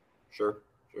brain. Sure.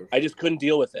 I just couldn't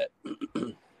deal with it.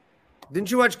 Didn't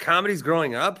you watch comedies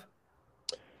growing up?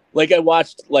 Like I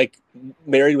watched like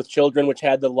Married with Children, which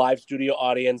had the live studio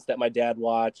audience that my dad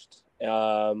watched.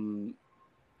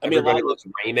 Everybody Loves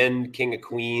Raymond, King of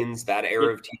Queens. That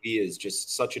era of TV is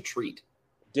just such a treat.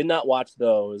 Did not watch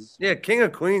those. Yeah, King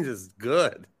of Queens is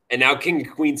good. And now King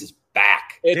of Queens is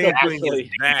back. King of Queens is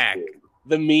back.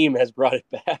 The meme has brought it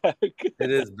back.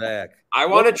 It is back. I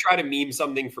want to try to meme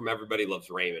something from Everybody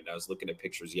Loves Raymond. I was looking at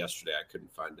pictures yesterday. I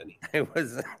couldn't find any. It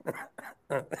was.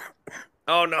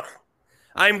 Oh, no.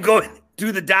 I'm going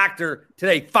to the doctor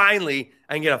today. Finally,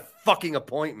 I can get a fucking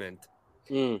appointment.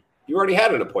 You already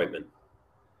had an appointment.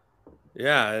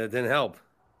 Yeah, it didn't help.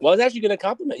 Well, I was actually going to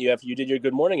compliment you after you did your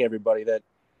Good Morning, Everybody, that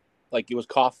like it was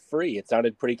cough free. It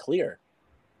sounded pretty clear.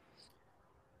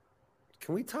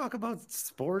 Can we talk about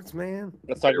sports, man?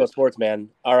 Let's talk about sports, man.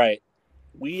 All right.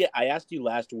 I asked you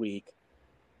last week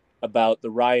about the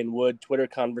Ryan Wood Twitter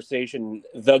conversation,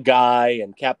 the guy,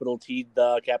 and capital T,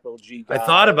 the capital G guy. I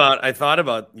thought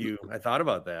about you. I thought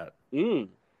about that.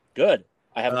 Good.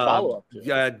 I have a follow-up.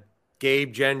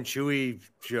 Gabe, Jen, Chewy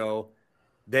show.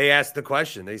 They asked the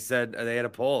question. They said they had a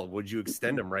poll. Would you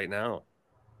extend him right now?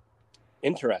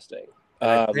 Interesting.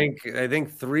 I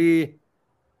think 3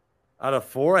 out of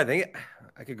 4. I think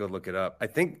I could go look it up. I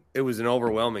think it was an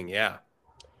overwhelming. Yeah.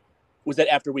 Was that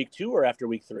after week 2 or after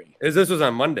week 3? This was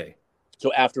on Monday.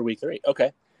 So after week 3.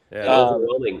 Okay. Yeah.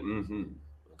 Overwhelming. Mm-hmm.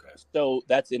 Okay. So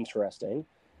that's interesting.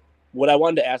 What I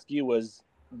wanted to ask you was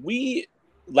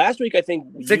last week, I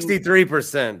think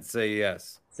 63% say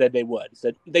yes. Said they would.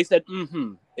 They said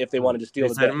if they wanted to steal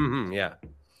the bet. Yeah.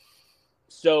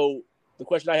 So the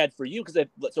question I had for you,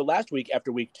 so last week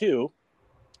after week 2,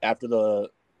 after the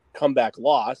comeback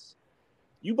loss,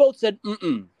 you both said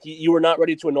you were not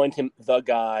ready to anoint him the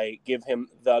guy, give him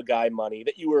the guy money,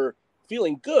 that you were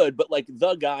feeling good, but like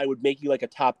the guy would make you like a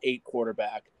top 8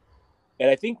 quarterback. And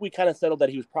I think we kind of settled that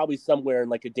he was probably somewhere in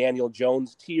like a Daniel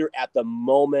Jones tier at the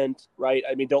moment, right?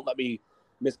 I mean, don't let me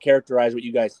mischaracterize what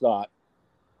you guys thought.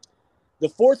 The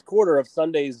fourth quarter of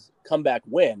Sunday's comeback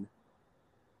win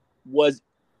was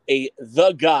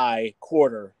the guy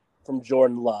quarter from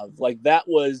Jordan Love. Like that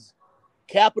was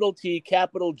capital T,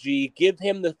 capital G. Give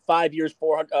him the 5 years,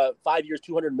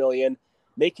 $200 million.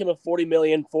 Make him a $40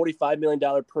 million, $45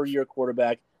 million per year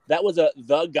quarterback. That was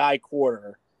the guy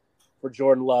quarter for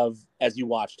Jordan Love as you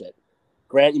watched it.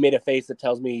 Grant, you made a face that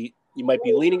tells me you might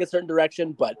be leaning a certain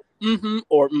direction, but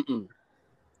or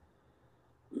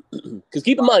Because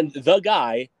keep in mind, the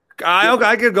guy.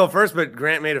 I could go first, but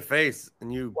Grant made a face,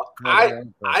 and you. I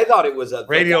thought it was a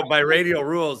radio by radio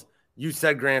rules. You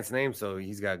said Grant's name, so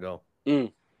he's got to go.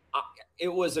 It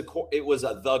was a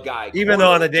the guy. Even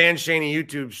though on the Dan Shaney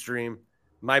YouTube stream,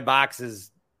 my box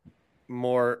is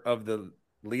more of the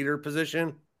leader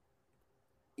position.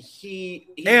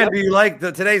 And do you like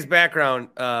today's background?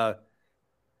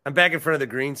 I'm back in front of the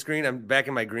green screen. I'm back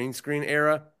in my green screen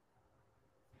era.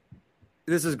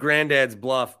 This is Granddad's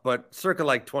Bluff, but circa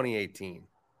like 2018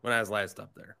 when I was last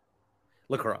up there.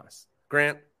 Lacrosse.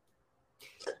 Grant?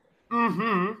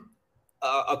 The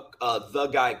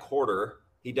guy quarter.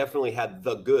 He definitely had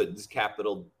the goods,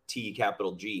 capital T,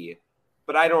 capital G.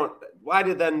 But why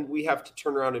did then we have to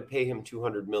turn around and pay him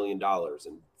 $200 million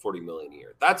and $40 million a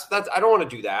year? That's I don't want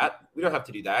to do that. We don't have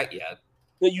to do that yet.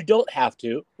 No, you don't have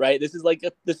to, right? This is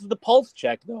this is the pulse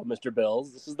check, though, Mr.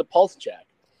 Bills. This is the pulse check.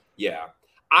 Yeah.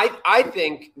 I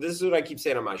think this is what I keep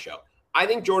saying on my show. I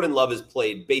think Jordan Love has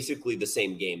played basically the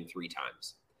same game 3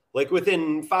 times. Like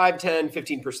within 5, 10,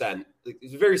 15%.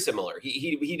 It's very similar.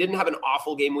 He didn't have an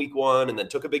awful game week 1 and then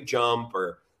took a big jump,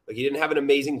 or like he didn't have an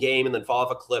amazing game and then fall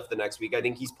off a cliff the next week. I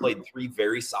think he's played 3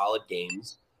 very solid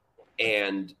games.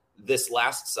 And this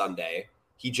last Sunday,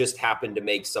 he just happened to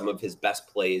make some of his best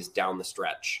plays down the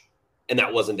stretch. And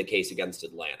that wasn't the case against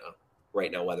Atlanta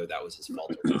right now, whether that was his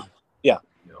fault or not. Yeah.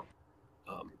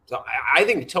 So I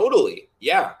think totally.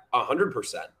 Yeah,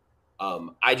 100%.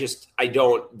 I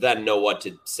don't then know what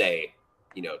to say,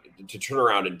 to turn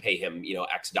around and pay him,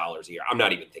 X dollars a year. I'm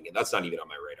not even thinking. That's not even on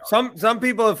my radar. Some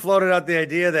people have floated out the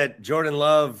idea that Jordan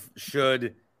Love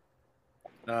should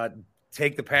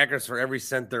take the Packers for every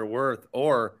cent they're worth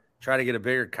or try to get a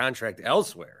bigger contract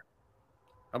elsewhere.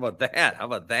 How about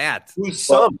that? Who's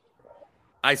some?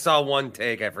 I saw one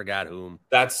take. I forgot whom.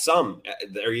 That's some.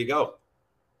 There you go.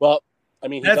 Well, I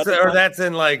mean, that's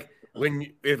in like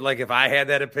if I had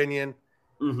that opinion,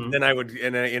 then I would,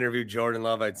 and I interviewed Jordan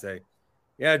Love, I'd say,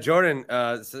 yeah, Jordan.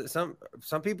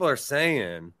 Some people are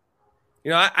saying,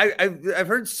 I've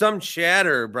heard some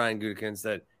chatter, Brian Gutekunst,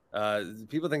 that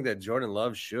people think that Jordan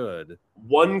Love should.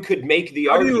 One could make the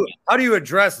argument. How do you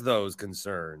address those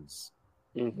concerns?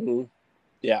 Mm-hmm.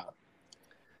 Yeah.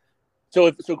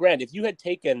 So Grant, if you had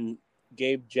taken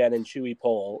Gabe, Jen, and Chewy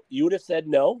poll, you would have said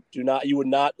no. You would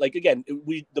not. Like, again,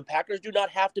 the Packers do not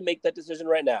have to make that decision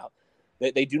right now.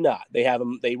 They do not. They have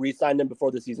him. They re-signed him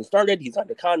before the season started. He's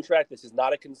under contract. This is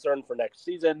not a concern for next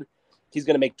season. He's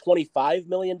going to make $25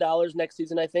 million next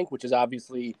season, I think, which is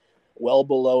obviously well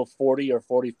below 40 or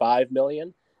 45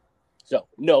 million. So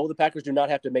no, the Packers do not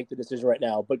have to make the decision right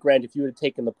now. But Grant, if you would have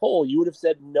taken the poll, you would have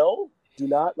said no. Do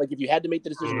not, like, if you had to make the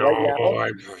decision right now.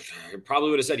 I probably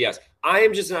would have said yes. I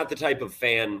am just not the type of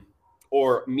fan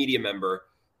or media member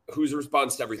whose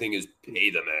response to everything is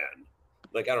pay the man.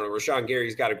 Like, I don't know, Rashawn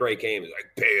Gary's got a great game. It's like,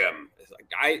 pay him. It's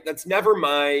like, that's never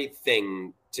my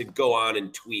thing to go on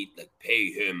and tweet, like,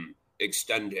 pay him,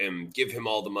 extend him, give him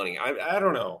all the money. I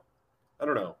don't know.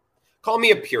 Call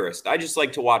me a purist. I just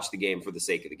like to watch the game for the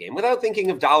sake of the game without thinking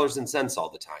of dollars and cents all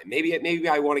the time. Maybe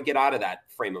I want to get out of that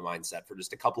frame of mindset for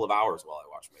just a couple of hours while I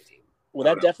watch my team. Well,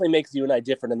 that definitely makes you and I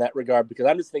different in that regard, because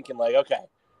I'm just thinking, like, okay,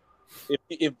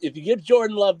 if you give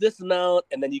Jordan Love this amount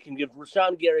and then you can give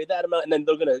Rashawn Gary that amount, and then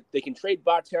they can trade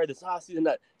Bakhtiari this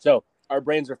offseason. So our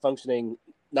brains are functioning,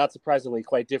 not surprisingly,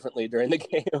 quite differently during the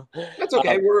game. That's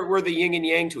okay. We're the yin and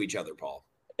yang to each other, Paul.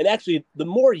 And actually, the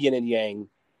more yin and yang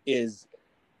is,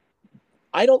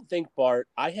 I don't think, Bart,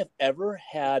 I have ever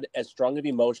had as strong of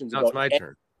emotions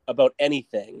about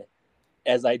anything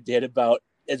as I did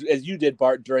as you did,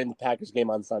 Bart, during the Packers game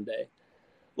on Sunday.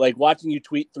 Like, watching you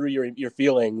tweet through your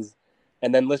feelings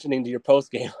and then listening to your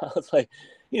post game, I was like,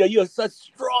 you have such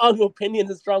strong opinions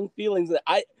and strong feelings that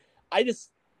I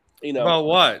just, about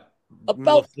what?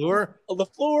 About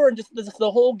LaFleur and just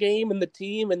the whole game and the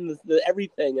team and the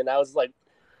everything. And I was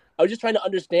just trying to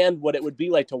understand what it would be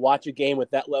like to watch a game with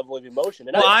that level of emotion.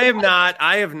 And I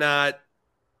have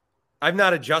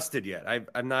not adjusted yet.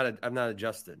 I'm not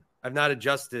adjusted. I've not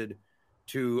adjusted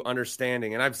to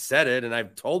understanding. And I've said it and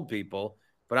I've told people,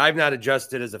 but I've not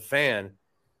adjusted as a fan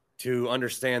to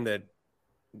understand that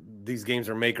these games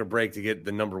are make or break to get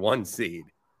the number 1 seed.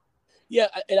 Yeah.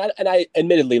 And I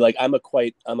admittedly, like, I'm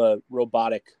a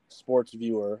robotic sports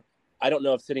viewer. I don't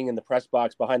know if sitting in the press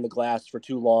box behind the glass for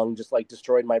too long just, like,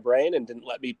 destroyed my brain and didn't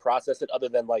let me process it other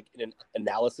than, like, in an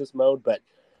analysis mode. But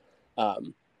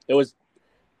it was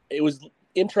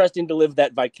interesting to live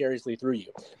that vicariously through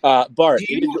you. Bart.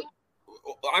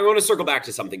 I want to circle back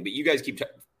to something, but you guys keep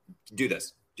do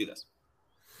this.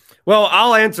 Well,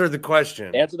 I'll answer the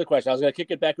question. I was going to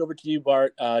kick it back over to you,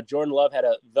 Bart. Jordan Love had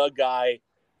the guy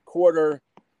quarter.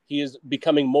 He is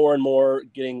becoming more and more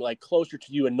getting, like, closer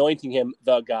to you, anointing him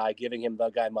the guy, giving him the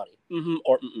guy money. Mm-hmm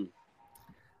or mm-mm.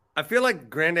 I feel like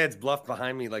Granddad's Bluff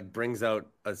behind me, like, brings out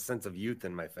a sense of youth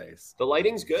in my face. The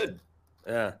lighting's good.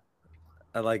 Yeah,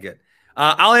 I like it.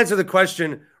 I'll answer the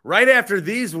question right after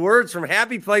these words from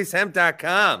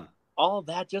happyplacehemp.com. all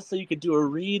that just so you could do a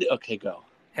read? Okay, go.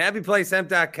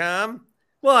 HappyPlaceHemp.com.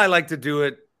 Well, I like to do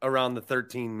it around the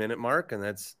 13-minute mark, and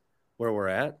that's where we're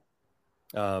at.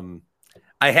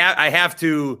 I have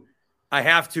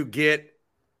to get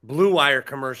Blue Wire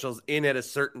commercials in at a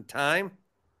certain time,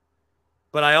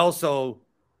 but I also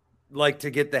like to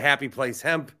get the Happy Place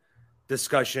Hemp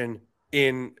discussion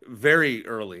in very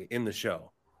early in the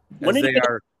show, as they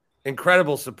are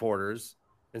incredible supporters.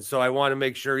 And so I want to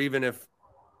make sure, even if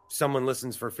someone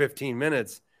listens for 15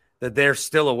 minutes, that they're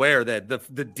still aware that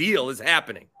the deal is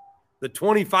happening. The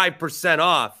 25%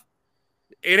 off,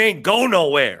 it ain't go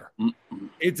nowhere.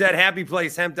 It's at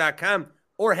happyplacehemp.com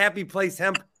or Happy Place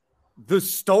Hemp, the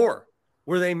store,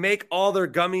 where they make all their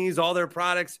gummies, all their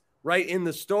products right in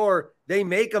the store. They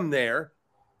make them there,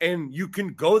 and you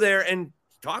can go there and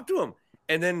talk to them.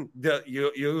 And then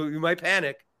you might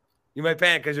panic. You might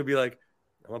panic because you'll be like,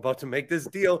 I'm about to make this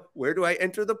deal. Where do I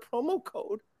enter the promo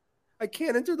code? I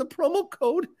can't enter the promo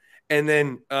code. And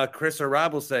then Chris or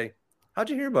Rob will say, how'd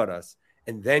you hear about us?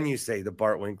 And then you say the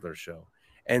Bart Winkler Show.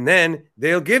 And then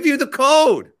they'll give you the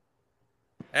code.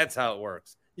 That's how it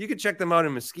works. You can check them out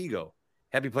in Muskego.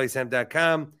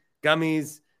 HappyPlaceHemp.com,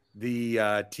 gummies, the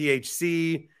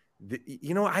THC.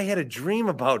 I had a dream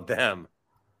about them.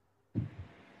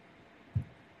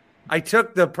 I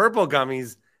took the purple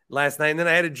gummies last night, and then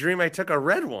I had a dream I took a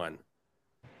red one.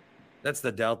 That's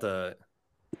the Delta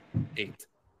 8.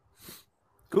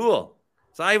 Cool.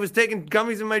 So I was taking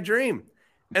gummies in my dream,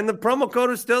 and the promo code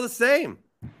is still the same.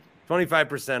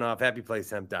 25% off,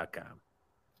 happyplacehemp.com.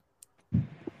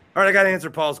 All right, I got to answer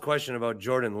Paul's question about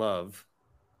Jordan Love.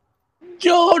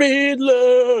 Jordan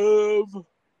Love.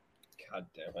 God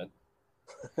damn it.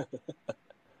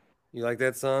 You like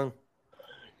that song?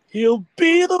 He'll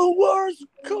be the worst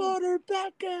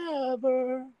quarterback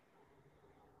ever.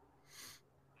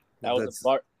 That was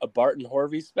a Barton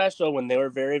Horvey special when they were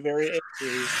very, very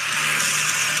angry.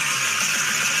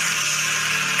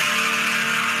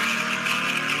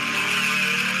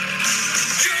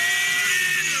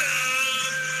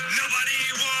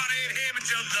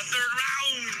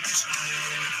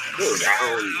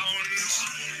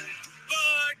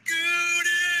 But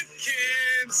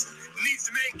Goodikins needs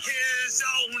to make his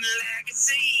own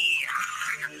legacy.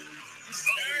 Oh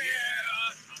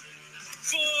yeah.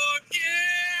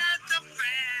 Forget the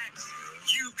fact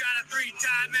you got a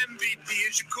 3-time MVP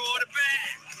as your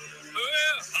quarterback.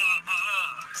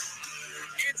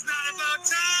 It's not about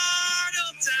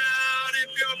Tartletown if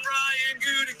you're Brian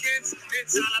Goodikins.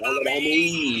 It's all about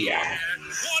me.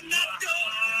 One not done.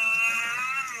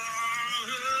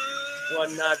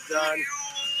 One not done.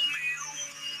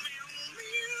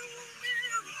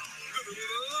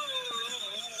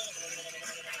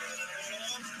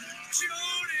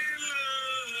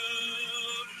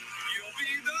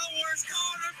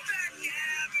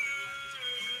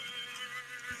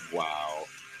 Wow.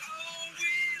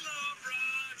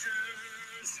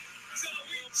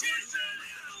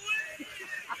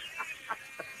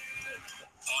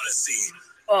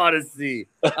 Odyssey.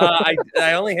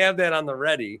 I only have that on the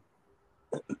ready.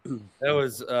 That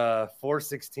was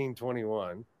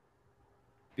 4/16/21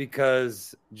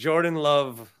 because Jordan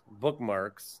Love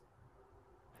bookmarks,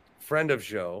 friend of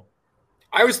show.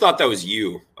 I always thought that was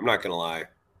you. I'm not gonna lie.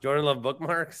 Jordan Love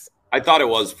bookmarks. I thought it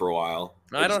was for a while.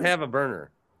 I don't have a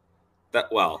burner.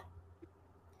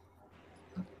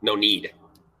 No need.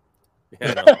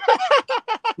 Yeah,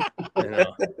 I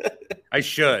know. I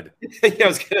should. Yeah, I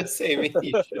was gonna say maybe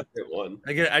you should get one.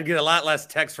 I'd get a lot less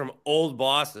text from old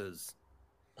bosses.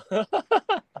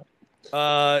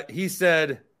 He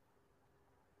said,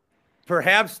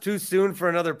 perhaps too soon for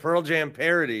another Pearl Jam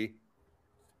parody.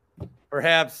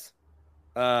 Perhaps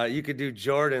you could do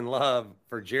Jordan Love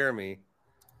for Jeremy.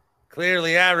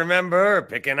 Clearly, I remember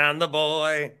picking on the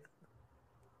boy.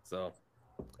 So,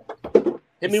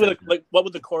 hit me with what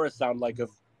would the chorus sound like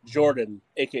of Jordan,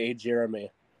 aka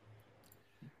Jeremy?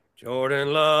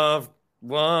 Jordan Love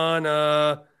won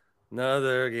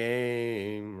another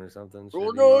game or something.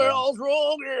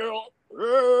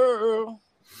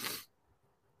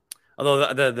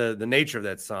 Although the nature of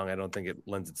that song, I don't think it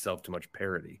lends itself to much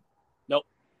parody. Nope,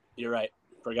 you're right.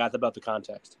 Forgot about the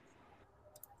context.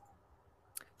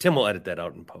 Tim will edit that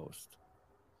out in post.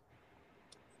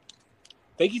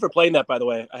 Thank you for playing that, by the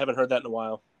way. I haven't heard that in a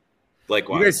while.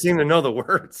 Likewise. You guys seem to know the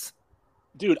words.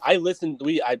 Dude, I listened.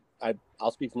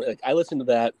 I'll speak from I listened to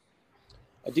that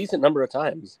a decent number of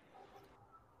times.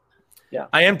 Yeah,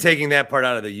 I am taking that part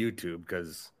out of the YouTube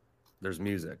because there's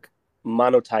music.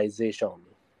 Monetization.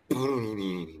 Do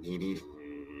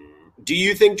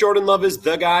you think Jordan Love is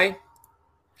the guy?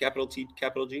 Capital T,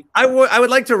 capital G. I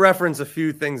would like to reference a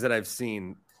few things that I've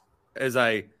seen as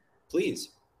I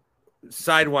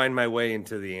sidewind my way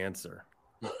into the answer.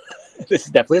 This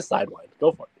is definitely a sidewind.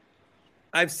 Go for it.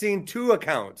 I've seen 2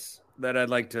 accounts that I'd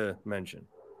like to mention.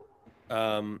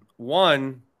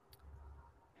 One,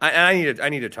 I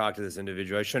need to talk to this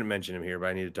individual. I shouldn't mention him here, but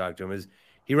I need to talk to him.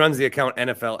 He runs the account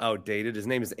NFL Outdated. His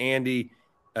name is Andy.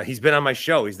 He's been on my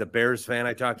show. He's the Bears fan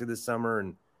I talked to this summer,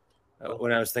 and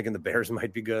when I was thinking the Bears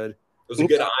might be good. It was a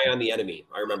good eye on the enemy.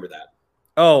 I remember that.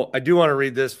 Oh, I do want to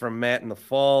read this from Matt in the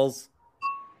Falls.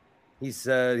 He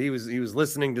said he was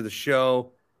listening to the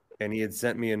show, and he had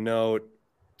sent me a note.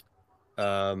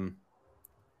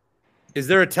 Is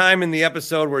there a time in the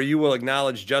episode where you will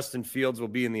acknowledge Justin Fields will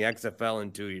be in the XFL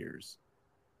in 2 years?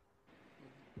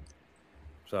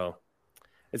 So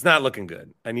it's not looking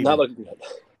good. Looking good.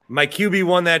 My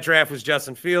QB1 that draft was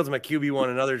Justin Fields. My QB1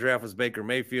 another draft was Baker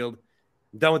Mayfield.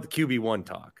 I'm done with the QB1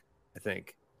 talk, I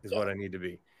think, is what I need to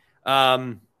be.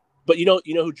 But you know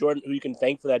who you can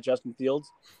thank for that Justin Fields?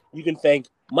 You can thank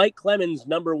Mike Clemens'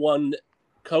 number 1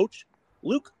 coach,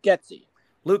 Luke Getsy.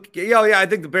 I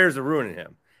think the Bears are ruining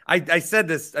him. I've said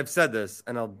this,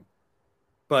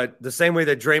 but the same way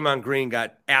that Draymond Green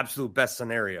got absolute best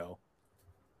scenario,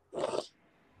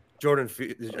 Jordan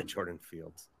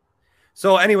Fields.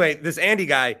 So anyway, this Andy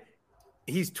guy,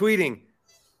 he's tweeting,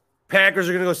 Packers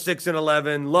are going to go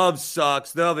 6-11. Love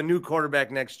sucks. They'll have a new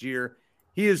quarterback next year.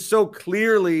 He is so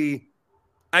clearly,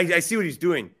 I see what he's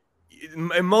doing.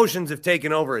 Emotions have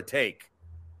taken over a take.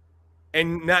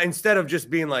 And now instead of just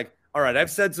being like, all right,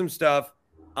 I've said some stuff.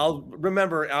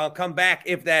 I'll come back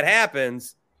if that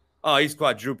happens. Oh, he's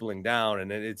quadrupling down,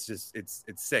 and it's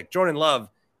sick. Jordan Love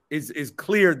is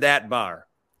cleared that bar.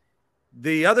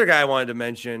 The other guy I wanted to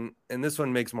mention, and this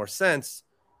one makes more sense,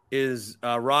 is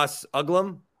Ross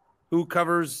Uglum, who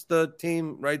covers the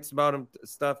team, writes about him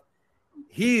stuff.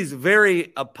 He's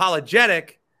very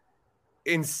apologetic.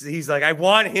 He's like, I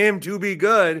want him to be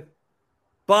good,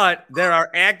 but there are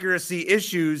accuracy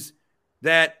issues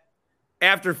that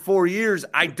after 4 years,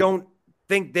 I don't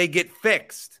think they get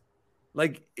fixed.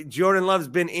 Like Jordan Love's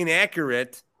been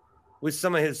inaccurate with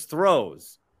some of his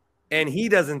throws, and he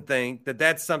doesn't think that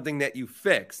that's something that you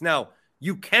fix. Now,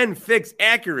 you can fix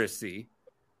accuracy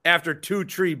after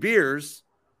 2-3 beers.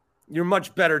 You're a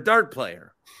much better dart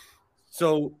player.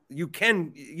 So you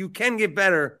can get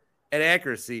better at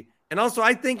accuracy. And also,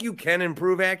 I think you can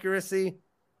improve accuracy.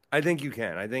 I think you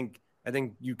can. I think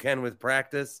you can with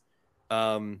practice.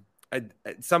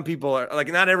 Some people are like,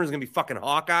 not everyone's going to be fucking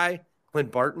Hawkeye,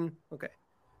 Clint Barton. Okay.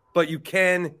 But you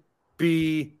can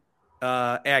be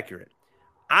accurate.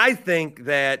 I think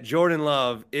that Jordan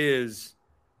Love is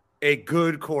a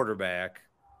good quarterback.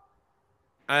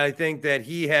 I think that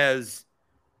he has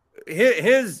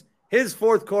his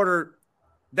fourth quarter.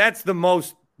 That's the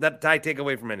most that I take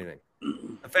away from anything.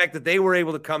 The fact that they were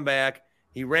able to come back.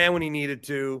 He ran when he needed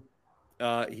to.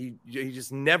 He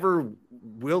just never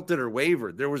wilted or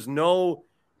wavered. There was no,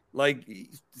 like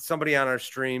somebody on our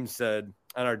stream said,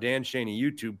 on our Dan Shaney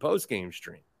YouTube post-game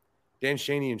stream, Dan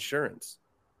Shaney Insurance.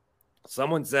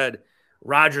 Someone said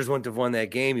Rodgers wouldn't have won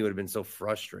that game. He would have been so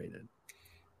frustrated.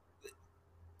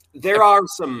 There are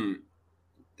some,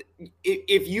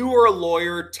 if you were a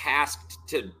lawyer tasked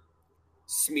to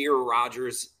smear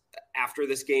Rodgers after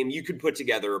this game, you could put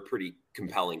together a pretty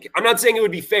compelling game. I'm not saying it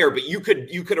would be fair, but you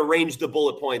could arrange the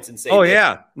bullet points and say, oh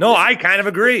yeah, no, I kind of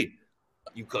agree.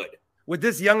 You could with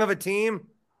this young of a team,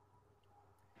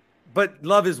 but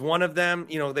Love is one of them.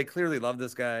 You know, they clearly love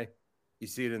this guy. You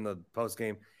see it in the post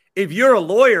game. If you're a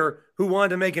lawyer who wanted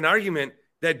to make an argument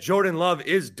that Jordan Love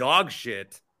is dog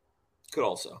shit, could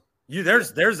also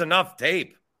there's enough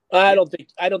tape. I don't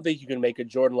think you can make a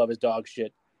Jordan Love is dog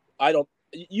shit.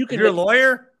 You can. If you're a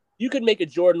lawyer. You could make a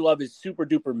Jordan Love is super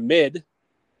duper mid.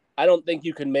 I don't think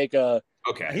you can make a.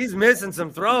 Okay. He's missing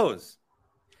some throws.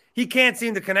 He can't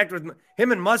seem to connect with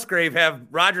him, and Musgrave have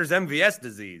Rodgers MVS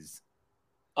disease.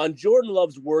 On Jordan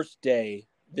Love's worst day,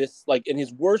 in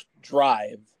his worst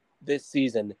drive this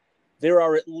season, there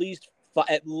are at least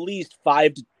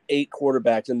 5 to 8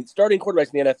 quarterbacks and starting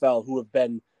quarterbacks in the NFL who have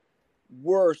been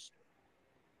worse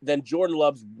than Jordan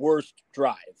Love's worst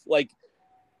drive. Like,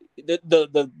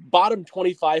 the bottom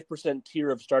 25% tier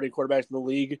of starting quarterbacks in the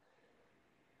league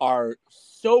are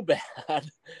so bad,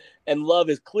 and Love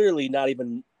is clearly not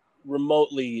even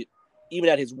remotely, even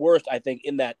at his worst, I think,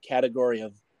 in that category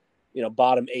of,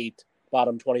 bottom 8,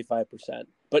 bottom 25%.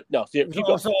 But no,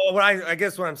 so I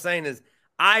guess what I'm saying is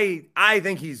I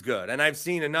think he's good, and I've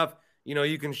seen enough.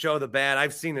 You can show the bad.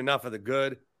 I've seen enough of the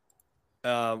good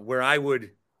where I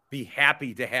would be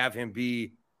happy to have him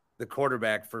be the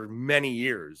quarterback for many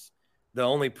years. The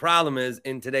only problem is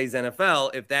in today's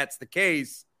NFL, if that's the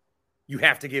case, you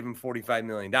have to give him $45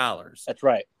 million. That's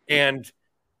right. And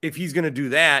if he's going to do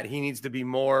that, he needs to be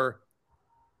more,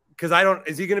 because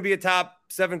is he going to be a top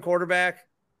 7 quarterback?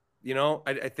 You know,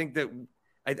 I think that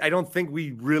I don't think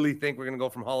we really think we're going to go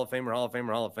from Hall of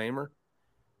Famer.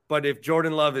 But if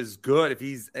Jordan Love is good,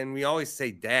 and we always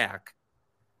say Dak,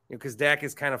 because Dak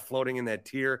is kind of floating in that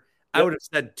tier. Yep. I would have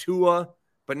said Tua,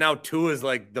 but now Tua is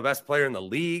like the best player in the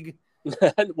league.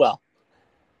 Well,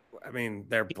 I mean,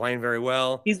 they're playing very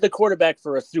well. He's the quarterback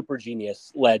for a super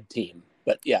genius led team,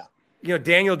 but yeah. You know,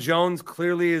 Daniel Jones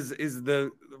clearly is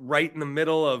the right in the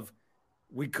middle of,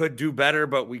 we could do better,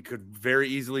 but we could very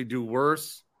easily do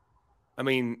worse. I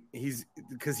mean,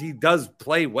 because he does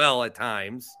play well at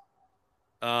times.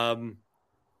 You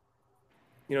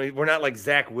know, we're not like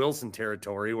Zach Wilson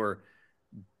territory where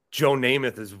Joe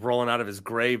Namath is rolling out of his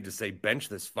grave to say, bench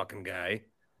this fucking guy.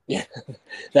 Yeah,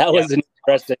 that was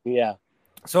interesting. Yeah.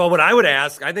 So what I would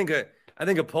ask, I think a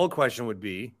poll question would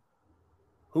be,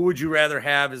 who would you rather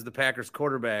have as the Packers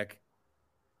quarterback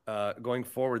going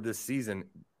forward this season?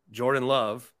 Jordan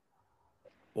Love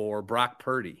or Brock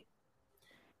Purdy?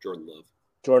 Jordan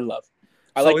Love.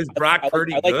 Is Brock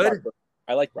Purdy good?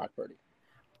 I like Brock Purdy.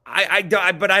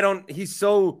 But I don't. He's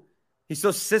so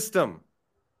system.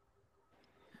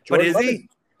 Jordan but is he?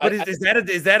 But is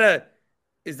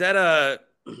that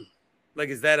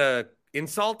a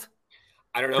insult?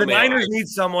 I don't know. The Niners need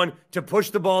someone to push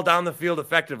the ball down the field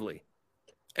effectively,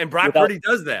 and Brock Purdy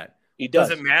does that. He does.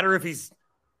 Doesn't matter if he's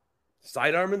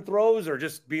sidearming throws or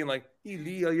just being like, hey,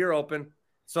 Leo, you're open.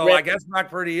 So Grant, I guess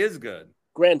Brock Purdy is good.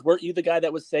 Grant, weren't you the guy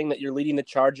that was saying that you're leading the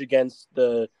charge against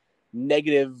the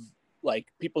negative, like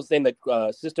people saying that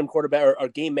system quarterback or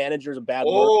game managers are bad?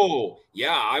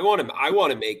 Yeah.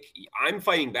 I'm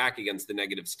fighting back against the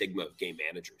negative stigma of game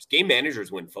managers. Game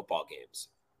managers win football games.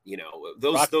 You know,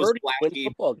 those flashy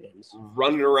football games,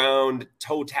 running around,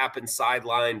 toe tapping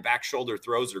sideline, back shoulder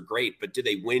throws are great, but do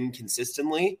they win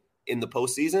consistently in the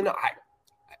postseason?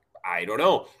 I don't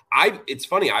know. It's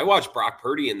funny. I watched Brock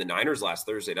Purdy in the Niners last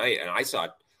Thursday night, and I saw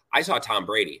Tom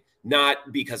Brady,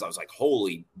 not because I was like,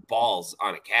 holy balls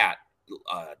on a cat.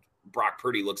 Brock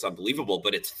Purdy looks unbelievable,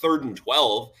 but it's 3rd and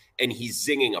 12, and he's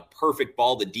zinging a perfect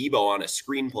ball to Debo on a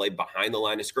screenplay behind the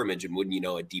line of scrimmage, and wouldn't you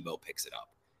know it, Debo picks it up.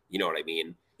 You know what I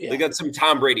mean? Yeah. They got some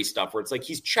Tom Brady stuff where it's like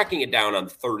he's checking it down on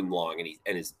 3rd and long,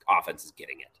 and his offense is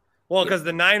getting it. Well, because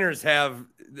the Niners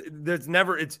it's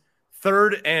never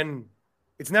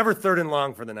 3rd and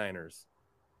long for the Niners.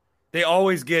 They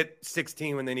always get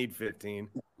 16 when they need 15.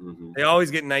 Mm-hmm. They always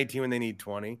get 19 when they need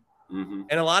 20. Mm-hmm.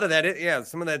 And a lot of that,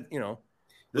 some of that,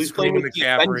 he's playing with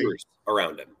McCaffrey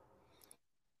around him.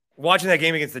 Watching that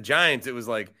game against the Giants, it was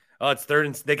like, oh, it's 3rd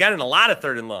and they got in a lot of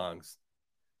 3rd and longs.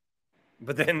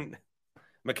 But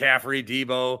McCaffrey,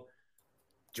 Debo,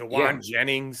 Jawan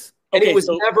Jennings. And it was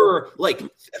never like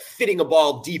fitting a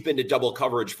ball deep into double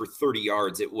coverage for 30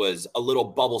 yards. It was a little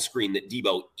bubble screen that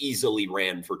Debo easily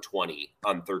ran for 20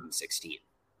 on 3rd and 16.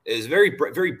 It was very,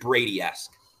 very Brady-esque.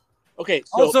 Okay.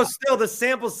 So also, still, the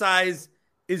sample size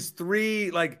is 3.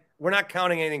 Like, we're not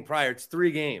counting anything prior. It's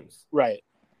 3 games. Right.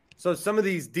 So some of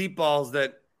these deep balls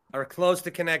that are close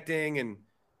to connecting, and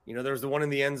there was the one in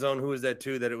the end zone. Who was that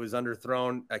too? That it was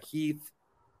underthrown. Heath.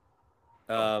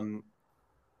 The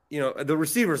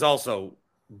receivers also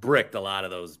bricked a lot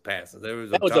of those passes.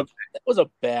 That was a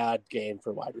bad game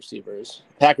for wide receivers.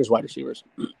 Packers wide receivers.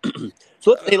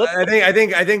 So I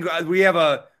think we have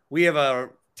a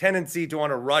tendency to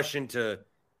want to rush into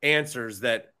answers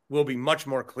that will be much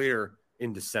more clear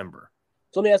in December.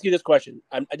 So let me ask you this question.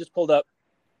 I just pulled up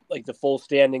like the full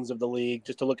standings of the league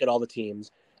just to look at all the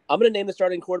teams. I'm going to name the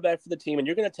starting quarterback for the team, and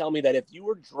you're going to tell me that if you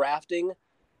were drafting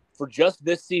for just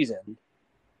this season,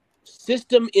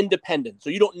 system independent, so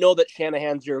you don't know that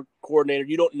Shanahan's your coordinator,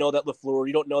 you don't know that LaFleur,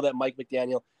 you don't know that Mike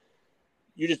McDaniel,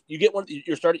 you get one,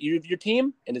 you're starting, you have your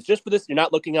team, and it's just for this. You're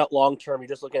not looking out long term. You're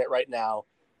just looking at right now,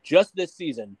 just this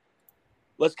season.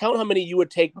 Let's count how many you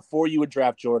would take before you would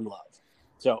draft Jordan Love.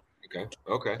 So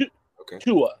okay.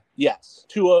 Tua, yes,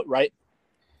 Tua, right?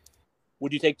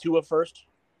 Would you take Tua first?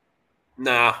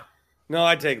 Nah. No,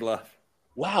 I'd take Love.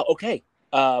 Wow. Okay.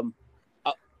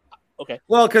 Okay.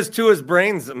 Well, because Tua's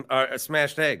brains are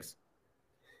smashed eggs.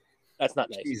 That's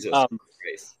not nice. Jesus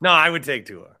Christ. No, I would take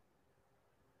Tua.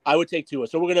 I would take Tua.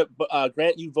 So we're gonna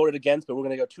Grant, you voted against, but we're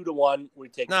gonna go 2-1. We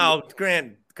take no Tua.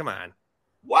 Grant. Come on.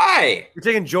 Why? You're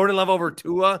taking Jordan Love over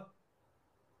Tua?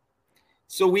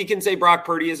 So we can say Brock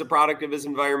Purdy is a product of his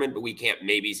environment, but we can't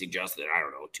maybe suggest that, I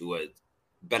don't know, Tua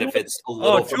benefits a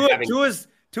little from having...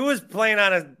 Tua's playing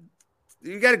on a...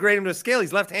 You got to grade him to a scale.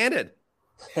 He's left-handed.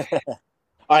 All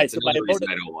right. That's another reason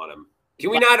I don't want him. Can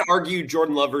we not argue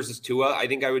Jordan Love versus Tua? I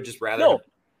think I would just rather...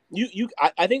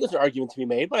 I think there's an argument to be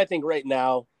made, but I think right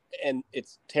now, and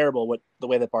it's terrible the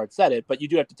way that Bart said it, but you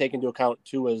do have to take into account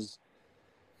Tua's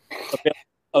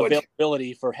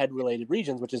availability for head-related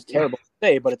regions, which is terrible to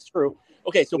say, but it's true.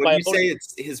 Okay, so when you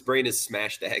say his brain is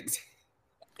smashed eggs,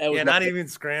 not even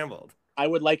scrambled. I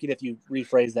would like it if you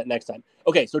rephrase that next time.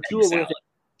 Okay, so Tua,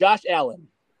 Josh Allen.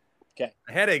 Okay,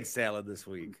 I had egg salad this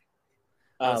week.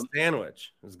 A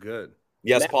sandwich. It was good.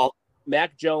 Yes, Paul.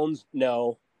 Mac Jones,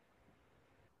 no.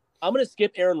 I'm going to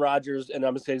skip Aaron Rodgers, and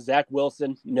I'm going to say Zach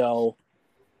Wilson, no.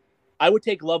 I would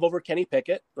take Love over Kenny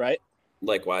Pickett, right?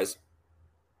 Likewise.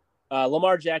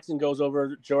 Lamar Jackson goes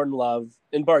over Jordan Love.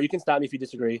 And Bart, you can stop me if you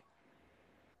disagree.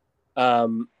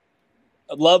 Love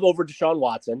over Deshaun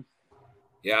Watson.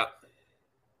 Yeah.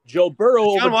 Joe Burrow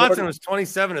over Deshaun Watson was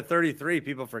 27-33.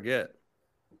 People forget.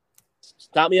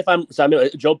 Stop me if I'm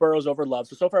Joe Burrow's over Love.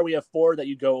 So far we have 4 that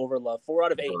you go over Love. 4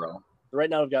 out of 8. Burrow. Right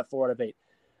now we've got 4 out of 8.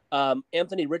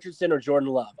 Anthony Richardson or Jordan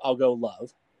Love? I'll go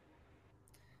Love.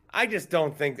 I just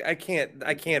don't think I can't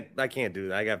do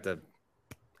that. I have to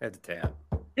tap.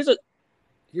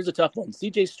 Here's a tough one.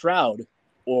 CJ Stroud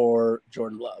or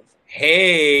Jordan Love?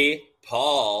 Hey,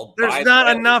 Paul. There's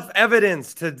not enough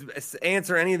evidence to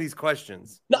answer any of these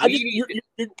questions. No,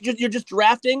 you're just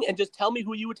drafting, and just tell me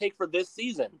who you would take for this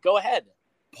season. Go ahead.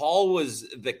 Paul was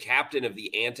the captain of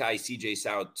the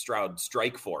anti-CJ Stroud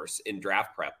strike force in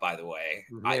draft prep, by the way.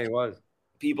 Yeah, he was.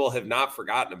 People have not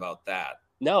forgotten about that.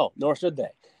 No, nor should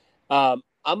they. I'm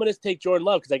going to take Jordan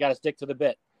Love because I got to stick to the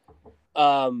bit.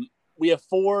 We have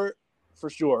 4 for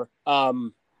sure.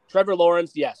 Trevor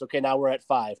Lawrence, yes. Okay, now we're at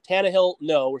 5. Tannehill,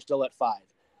 no, we're still at 5.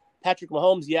 Patrick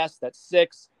Mahomes, yes, that's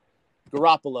 6.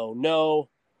 Garoppolo, no.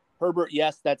 Herbert,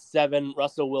 yes, that's 7.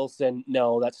 Russell Wilson,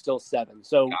 no, that's still 7.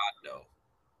 So, God,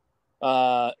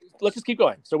 no. Let's just keep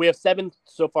going. So we have 7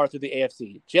 so far through the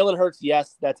AFC. Jalen Hurts,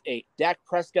 yes, that's 8. Dak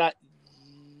Prescott,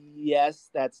 yes,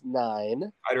 that's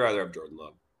 9. I'd rather have Jordan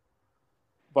Love.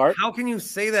 Bart? How can you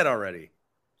say that already?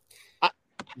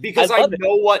 Because I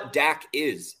know what Dak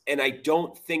is, and I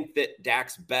don't think that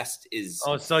Dak's best is.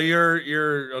 Oh, so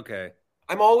you're okay.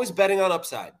 I'm always betting on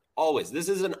upside. Always. This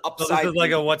is an upside. So this is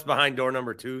like a what's behind door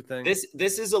number 2 thing.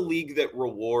 This is a league that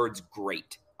rewards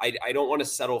great. I don't want to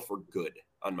settle for good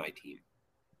on my team.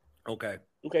 Okay.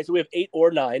 Okay, so we have 8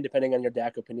 or 9, depending on your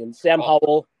Dak opinion. Sam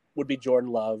Howell would be Jordan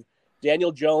Love.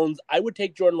 Daniel Jones, I would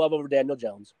take Jordan Love over Daniel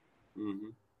Jones.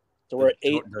 Mm-hmm. So we're at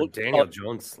 8. Daniel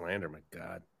Jones slander, my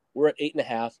God. We're at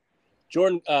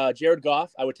 8.5. Jared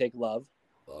Goff, I would take Love.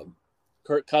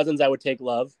 Kirk Cousins, I would take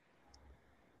Love.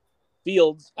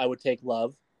 Fields, I would take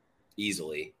Love.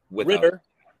 Easily. Ritter,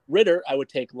 I would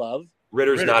take Love.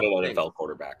 Ritter's not an NFL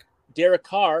quarterback. Derek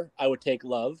Carr, I would take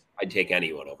Love. I'd take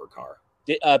anyone over Carr.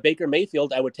 Baker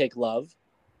Mayfield, I would take Love.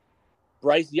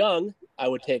 Bryce Young, I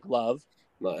would take Love.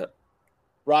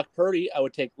 Brock Purdy, I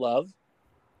would take Love.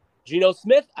 Geno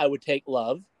Smith, I would take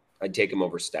Love. I'd take him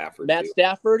over Stafford. Matt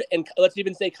Stafford, and let's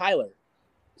even say Kyler.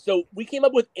 So we came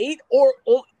up with 8 or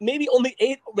maybe only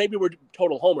 8, maybe we're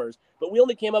total homers, but we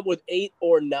only came up with 8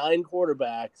 or 9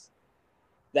 quarterbacks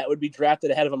that would be drafted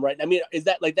ahead of him right now. I mean, is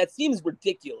that that seems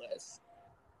ridiculous.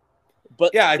 But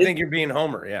yeah, I think you're being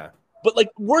homer, yeah. But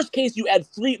worst case you add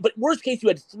 3, but worst case you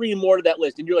had 3 more to that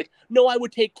list, and you're like, no, I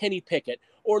would take Kenny Pickett,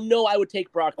 or no, I would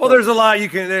take Brock. Well, there's a lot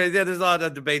there's a lot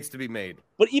of debates to be made.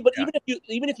 But even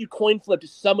if you coin flipped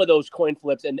some of those coin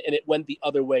flips and it went the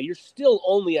other way, you're still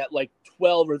only at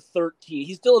 12 or 13.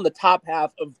 He's still in the top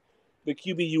half of the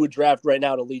QB you would draft right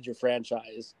now to lead your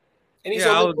franchise. And he's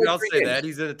I'll say that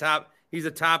he's a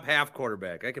top half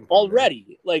quarterback. I can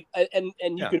already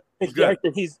and you could argue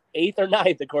that he's 8th or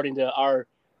 9th according to our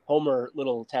Homer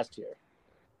little test here.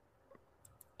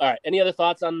 All right. Any other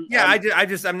thoughts on? Yeah,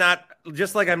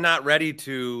 I'm not ready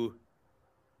to.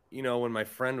 When my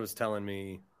friend was telling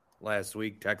me last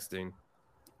week, texting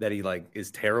that he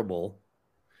is terrible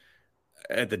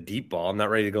at the deep ball, I'm not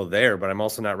ready to go there, but I'm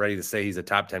also not ready to say he's a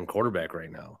top 10 quarterback right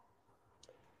now.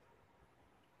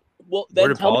 Well, then where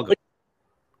did Paul go?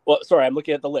 Well, sorry, I'm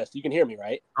looking at the list. You can hear me,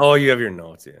 right? Oh, you have your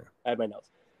notes, yeah. I have my notes.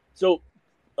 So,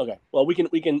 okay. Well, we can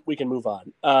move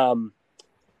on.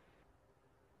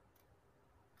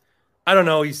 I don't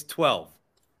know. He's 12.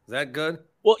 Is that good?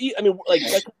 Well, I mean,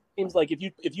 that seems like if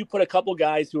you put a couple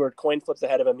guys who are coin flips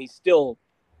ahead of him, he's still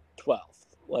 12th.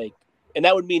 And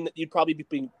that would mean that you'd probably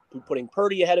be putting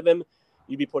Purdy ahead of him.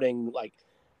 You'd be putting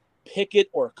Pickett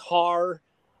or Carr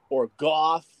or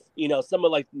Goff. Some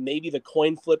of maybe the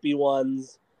coin flippy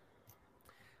ones.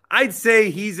 I'd say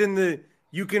he's in the.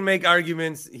 You can make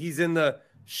arguments. He's in the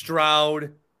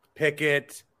Stroud,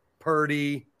 Pickett,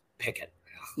 Purdy. Pickett.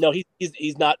 No,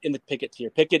 he's not in the Pickett tier.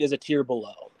 Pickett is a tier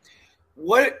below.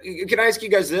 What can I ask you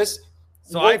guys this?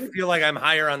 So I feel like I'm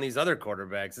higher on these other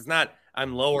quarterbacks. It's not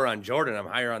I'm lower on Jordan. I'm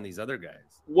higher on these other guys.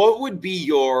 What would be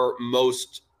your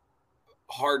most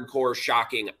hardcore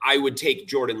shocking? I would take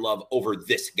Jordan Love over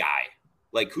this guy.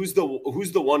 Like who's the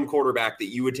one quarterback that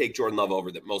you would take Jordan Love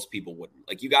over that most people wouldn't?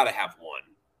 Like you got to have one,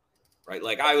 right?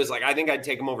 Like I was like, I think I'd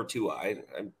take him over Tua.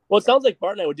 Well, it sounds like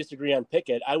Bart and I would disagree on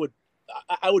Pickett. I would.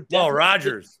 Well,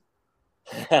 Rodgers.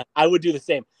 I would do the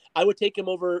same. I would take him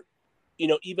over.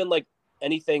 Even like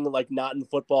anything like not in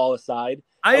football aside.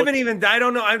 I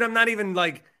don't know. I'm not even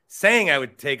like saying I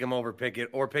would take him over Pickett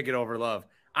or Pickett over Love.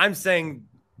 I'm saying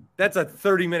that's a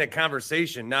 30-minute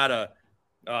conversation, not a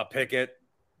Pickett.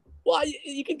 Well,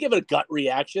 you can give it a gut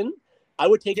reaction. I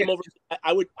would take him over.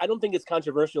 I don't think it's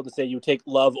controversial to say you would take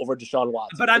Love over Deshaun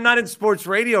Watson. But I'm not in sports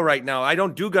radio right now. I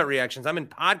don't do gut reactions. I'm in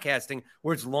podcasting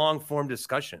where it's long form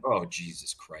discussion. Oh,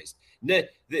 Jesus Christ.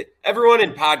 Everyone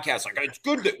in podcasts like it's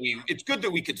good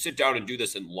that we could sit down and do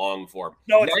this in long form.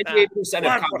 No, 98%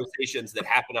 of conversations that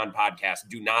happen on podcasts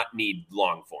do not need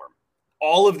long form.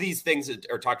 All of these things that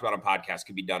are talked about on podcasts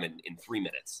could be done in 3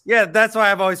 minutes. Yeah, that's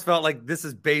why I've always felt like this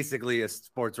is basically a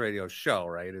sports radio show,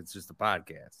 right? It's just a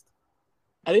podcast.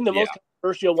 I think the most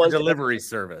controversial ones delivery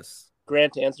service.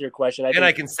 Grant, to answer your question,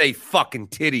 I can say fucking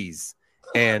titties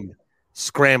and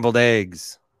scrambled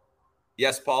eggs.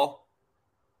 Yes, Paul.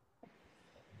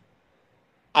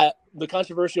 The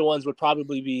controversial ones would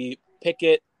probably be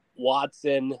Pickett,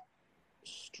 Watson,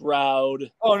 Stroud.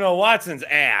 Oh no, Watson's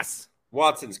ass.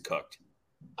 Watson's cooked.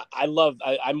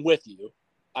 I'm with you.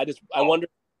 I wonder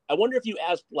if you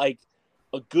asked like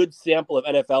a good sample of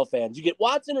NFL fans, you get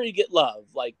Watson or you get Love.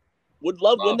 Like, would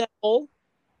Love win that poll?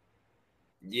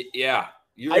 Yeah,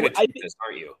 you're going to tweet this,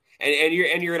 aren't you? And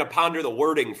you're going to ponder the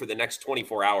wording for the next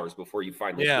 24 hours before you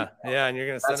find. Yeah, and you're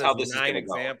going to send us 9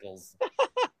 examples.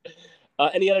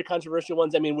 Any other controversial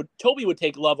ones? I mean, Toby would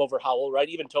take Love over Howell, right?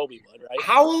 Even Toby would, right?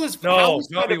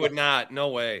 Toby would not. No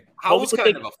way. Howell's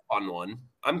kind of a fun one.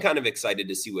 I'm kind of excited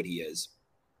to see what he is.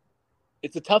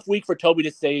 It's a tough week for Toby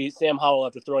to say Sam Howell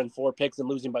after throwing 4 picks and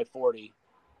losing by 40.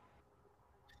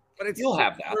 But you'll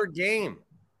have that per game.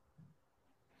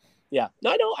 Yeah,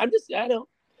 no, I know. I know.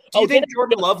 Do you think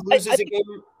Jordan Love loses a game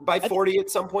by 40 at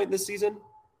some point this season?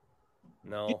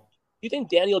 No. You think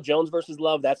Daniel Jones versus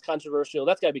Love, that's controversial?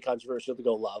 That's got to be controversial to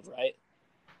go Love, right?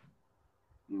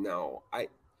 No. I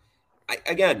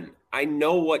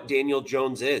know what Daniel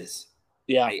Jones is.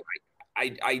 Yeah.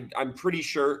 I'm pretty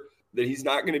sure that he's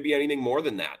not going to be anything more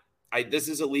than that. This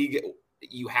is a league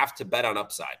you have to bet on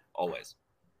upside always.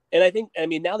 And I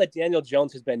mean, now that Daniel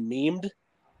Jones has been memed,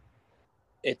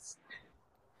 it's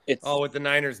with the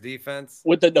Niners defense.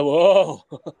 I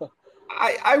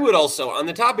would also, on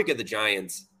the topic of the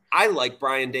Giants, I like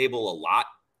Brian Dable a lot,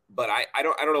 but I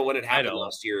don't know when it happened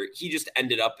last year. He just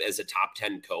ended up as a top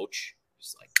 10 coach,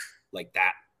 just like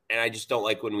that. And I just don't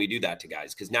like when we do that to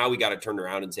guys, because now we got to turn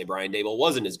around and say Brian Dable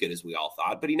wasn't as good as we all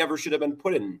thought, but he never should have been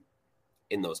put in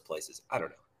those places. I don't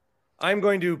know. I'm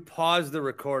going to pause the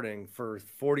recording for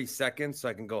 40 seconds so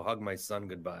I can go hug my son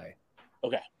goodbye.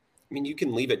 Okay. I mean, you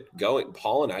can leave it going.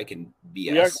 Paul and I can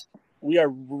BS. We are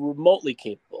remotely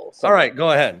capable. So. All right,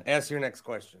 go ahead. Ask your next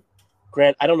question.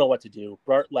 Grant, I don't know what to do.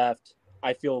 Bart left.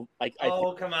 I feel like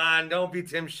come on. Don't be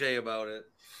Tim Shea about it.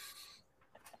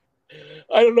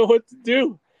 I don't know what to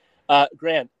do.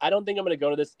 Grant, I don't think I'm going to go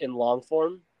to this in long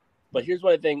form, but here's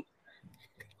what I think.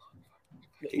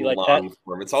 You like long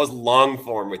form. It's always long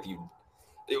form with you.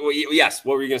 Yes.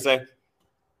 What were you going to say?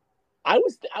 I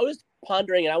was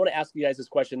pondering, and I want to ask you guys this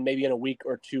question maybe in a week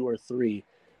or 2 or 3,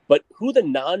 but who the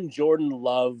non-Jordan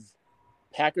Love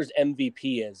Packers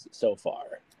MVP is so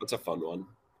far? That's a fun one.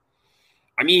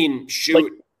 I mean,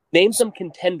 shoot. Name some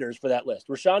contenders for that list.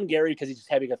 Rashawn Gary, because he's just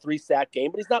having a 3-sack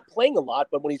game, but he's not playing a lot.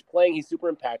 But when he's playing, he's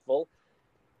super impactful.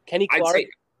 Kenny Clark.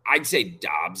 I'd say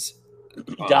Dobbs.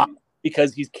 Dobbs,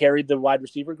 because he's carried the wide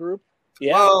receiver group.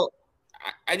 Yeah. Well,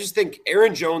 I just think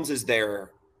Aaron Jones is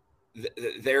their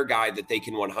guy that they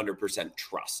can 100%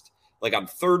 trust. Like on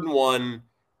 3rd and 1,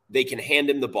 they can hand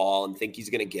him the ball and think he's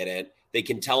going to get it. They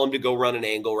can tell him to go run an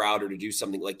angle route or to do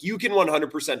something. Like you can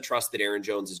 100% trust that Aaron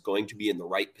Jones is going to be in the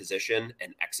right position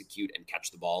and execute and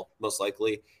catch the ball most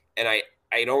likely. And I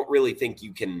don't really think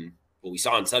you can, well, we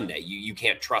saw on Sunday, you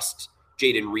can't trust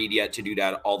Jaden Reed yet to do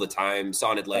that all the time.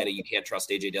 Saw in Atlanta, you can't trust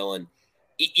AJ Dillon.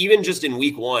 Even just in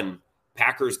week 1,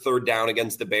 Packers 3rd down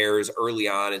against the Bears early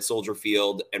on at Soldier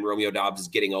Field, and Romeo Doubs is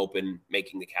getting open,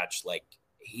 making the catch. Like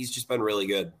he's just been really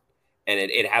good. And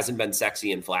it hasn't been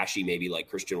sexy and flashy, maybe like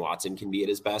Christian Watson can be at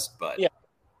his best, but yeah,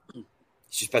 he's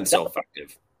just been so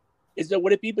effective.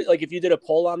 Would it be like if you did a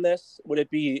poll on this? Would it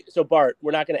be so? Bart,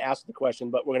 we're not going to ask the question,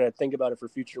 but we're going to think about it for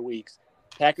future weeks.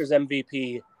 Packers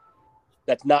MVP.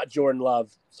 that's not Jordan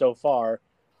Love so far.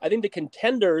 I think the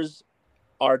contenders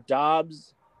are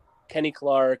Dobbs, Kenny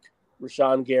Clark,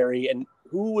 Rashawn Gary, and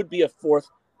who would be a fourth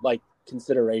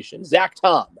consideration? Zach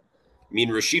Tom. I mean,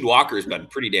 Rasheed Walker's been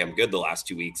pretty damn good the last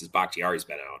 2 weeks as Bakhtiari's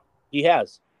been out. He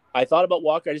has. I thought about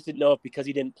Walker. I just didn't know if because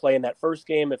he didn't play in that first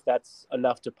game, if that's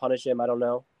enough to punish him. I don't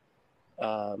know.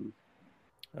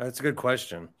 That's a good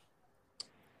question.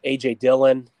 A.J.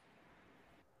 Dillon.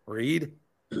 Reed.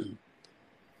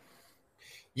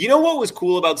 You know what was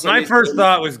cool about my first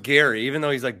thought was Gary, even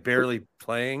though he's barely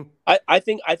playing. I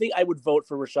think I would vote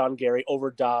for Rashawn Gary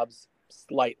over Dobbs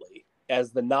slightly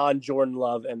as the non-Jordan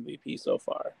Love MVP so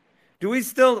far. Do we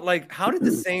still how did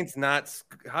the Saints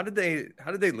how did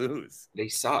they lose? They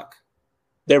suck.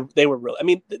 They were real. I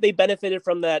mean, they benefited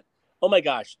from that. Oh my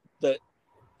gosh.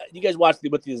 You guys watched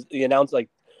the announce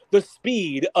the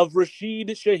speed of Rashid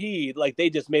Shaheed. They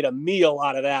just made a meal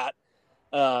out of that.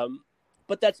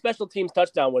 But that special teams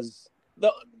touchdown was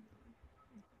the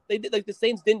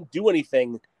Saints didn't do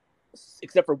anything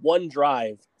except for one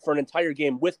drive for an entire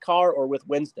game with Carr or with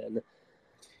Winston.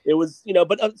 It was,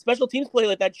 but a special teams play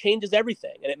like that changes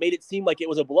everything. And it made it seem like it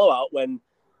was a blowout when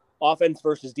offense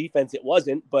versus defense, it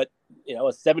wasn't, but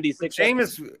a 76.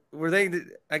 Jameis,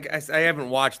 I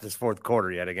haven't watched this fourth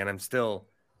quarter yet. Again, I'm still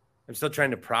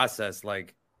trying to process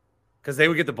because they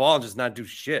would get the ball and just not do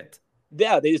shit.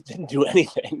 Yeah. They just didn't do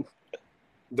anything.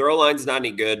 Their O-line's not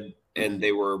any good, and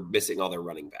they were missing all their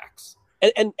running backs.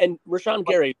 And Rashawn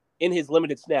Gary, in his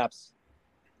limited snaps,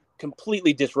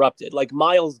 completely disrupted,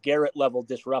 Myles Garrett level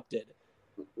disrupted.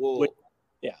 Well,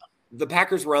 the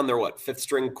Packers were on their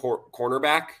fifth-string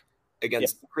cornerback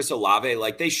against Chris Olave.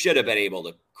 They should have been able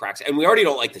to crack. And we already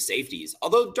don't like the safeties.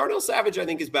 Although Darnell Savage, I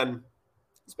think, has been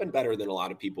better than a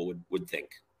lot of people would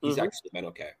think. He's actually been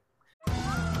okay.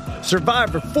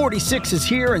 Survivor 46 is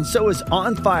here, and so is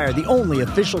On Fire, the only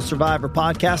official Survivor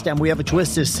podcast, and we have a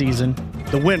twist this season.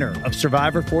 The winner of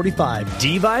Survivor 45,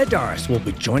 Dee Valladares, will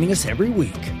be joining us every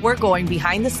week. We're going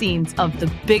behind the scenes of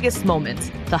the biggest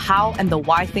moments, the how and the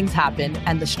why things happen,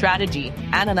 and the strategy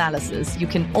and analysis you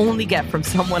can only get from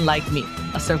someone like me,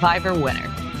 a Survivor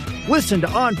winner. Listen to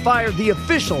On Fire, the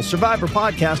official Survivor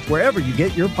podcast, wherever you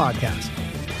get your podcast.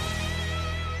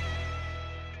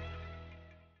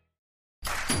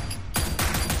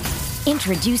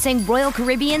 Introducing Royal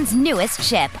Caribbean's newest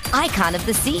ship, Icon of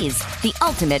the Seas, the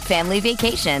ultimate family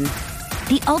vacation.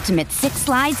 The ultimate 6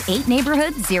 slides, 8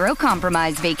 neighborhoods, 0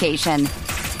 compromise vacation.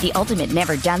 The ultimate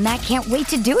never done that, can't wait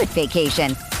to do it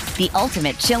vacation. The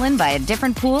ultimate chillin' by a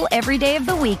different pool every day of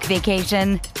the week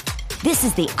vacation. This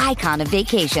is the Icon of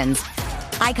Vacations.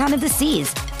 Icon of the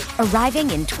Seas,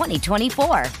 arriving in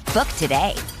 2024. Book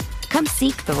today. Come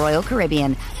seek the Royal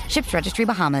Caribbean. Ships Registry,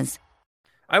 Bahamas.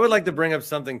 I would like to bring up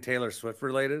something Taylor Swift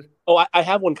related. Oh, I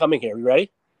have one coming here. You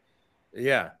ready?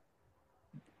 Yeah.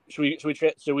 Should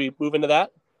we move into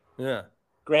that? Yeah.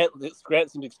 Grant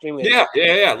seems extremely.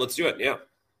 Yeah. Let's do it. Yeah.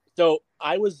 So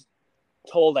I was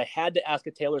told I had to ask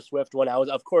a Taylor Swift one. I was,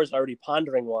 of course, already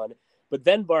pondering one. But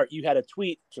then, Bart, you had a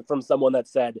tweet from someone that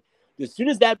said, "As soon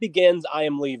as that begins, I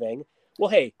am leaving." Well,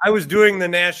 hey, I was doing the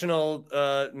national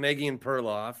Maggie and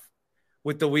Perloff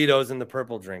with the Weedos and the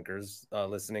Purple Drinkers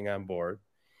listening on board.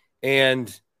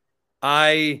 And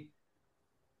I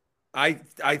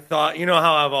thought,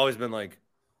 how I've always been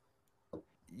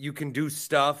you can do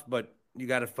stuff, but you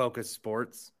got to focus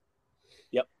sports.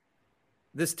 Yep.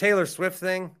 This Taylor Swift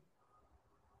thing,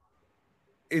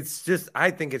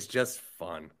 I think it's just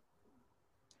fun.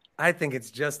 I think it's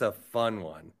just a fun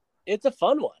one. It's a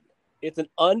fun one. It's an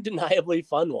undeniably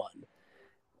fun one.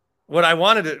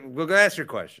 We'll go ask your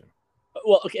question.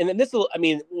 Well, okay, and then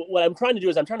what I'm trying to do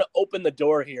is I'm trying to open the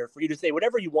door here for you to say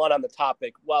whatever you want on the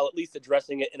topic while at least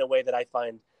addressing it in a way that I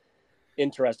find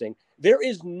interesting. There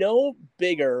is no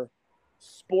bigger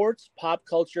sports pop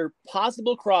culture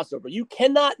possible crossover. You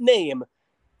cannot name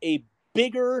a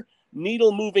bigger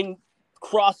needle-moving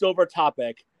crossover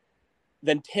topic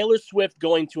than Taylor Swift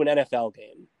going to an NFL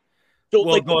game. So,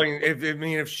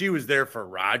 if she was there for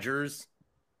Rodgers,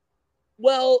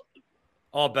 well,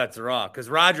 all bets are off because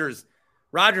Rodgers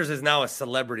is now a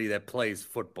celebrity that plays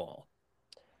football.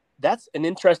 That's an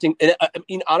interesting. I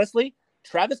mean, honestly,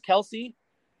 Travis Kelce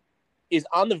is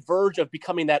on the verge of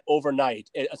becoming that overnight,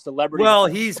 a celebrity. Well,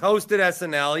 he's hosted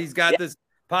SNL. He's got this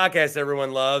podcast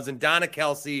everyone loves, and Donna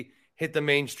Kelce hit the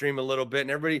mainstream a little bit,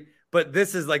 and everybody. But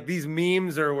this is these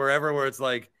memes or wherever where it's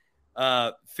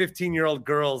 15-year-old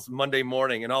girls Monday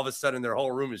morning, and all of a sudden their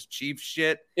whole room is Chiefs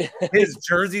shit. His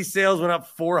jersey sales went up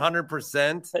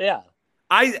 400%. Yeah.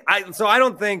 So I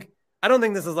don't think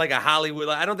this is a Hollywood.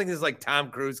 I don't think this is Tom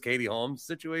Cruise, Katie Holmes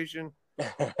situation.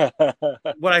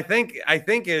 What I think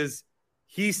is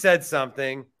he said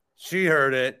something. She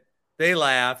heard it. They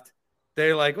laughed.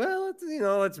 They're like, well,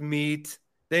 let's meet.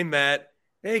 They met.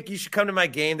 Hey, you should come to my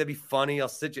game. That'd be funny. I'll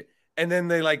sit you. And then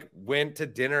they like went to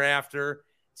dinner after.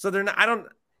 So they're not,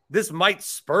 this might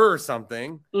spur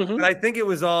something, but I think it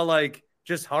was all like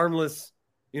just harmless,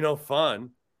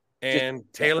 fun. And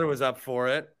Taylor was up for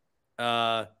it.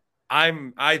 I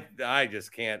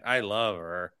just can't. I love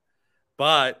her,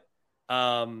 but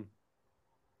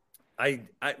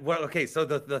okay. So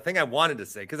the thing I wanted to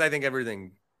say, because I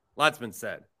think lots been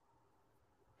said.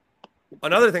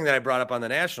 Another thing that I brought up on the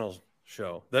national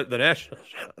show, the national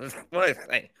show. What am I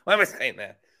saying? Why am I saying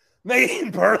that?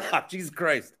 Megan Burlock. Jesus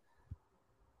Christ.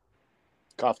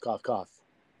 Cough, cough, cough,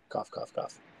 cough, cough,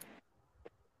 cough.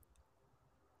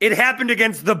 It happened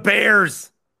against the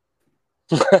Bears.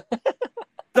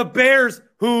 The Bears,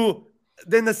 who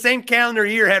then the same calendar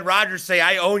year had Rodgers say,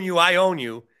 I own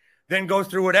you, then go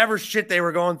through whatever shit they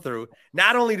were going through.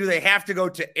 Not only do they have to go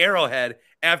to Arrowhead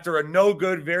after a no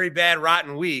good, very bad,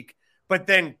 rotten week, but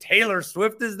then Taylor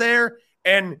Swift is there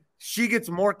and she gets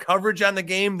more coverage on the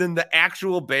game than the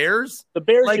actual Bears. The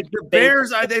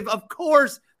Bears, of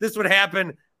course, this would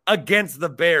happen against the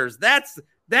Bears. That's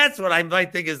what I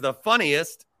might think is the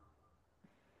funniest.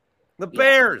 The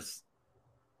Bears.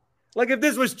 Like if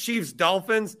this was Chiefs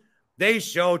Dolphins, they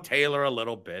show Taylor a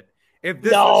little bit. If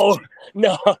this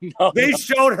they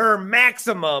showed her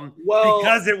maximum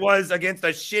because it was against a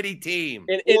shitty team.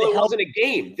 It wasn't a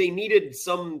game. They needed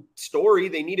some story.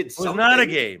 They needed something. It was not a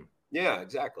game. Yeah,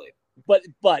 exactly. But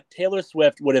Taylor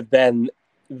Swift would have been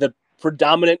the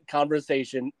predominant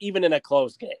conversation, even in a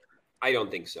close game. I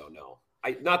don't think so. No,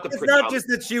 It's not just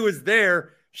that she was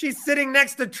there. She's sitting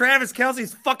next to Travis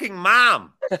Kelce's fucking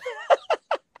mom,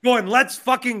 going, "Let's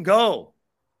fucking go."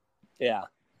 Yeah.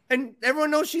 And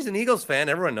everyone knows she's an Eagles fan.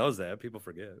 Everyone knows that. People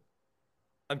forget.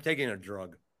 I'm taking a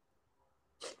drug.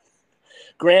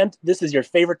 Grant, this is your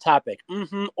favorite topic.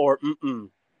 Mm-hmm or mm-mm?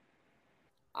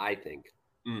 I think.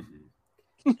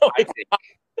 Mm-hmm. No,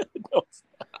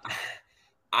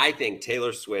 I think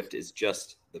Taylor Swift is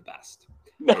just the best.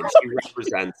 No. And she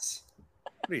represents.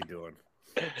 What are you doing?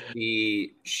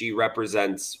 She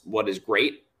represents what is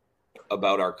great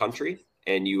about our country.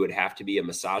 And you would have to be a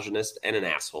misogynist and an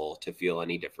asshole to feel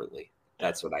any differently.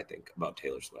 That's what I think about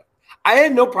Taylor Swift. I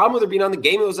had no problem with her being on the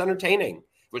game. It was entertaining. It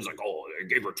was like, they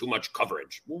gave her too much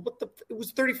coverage. Well, it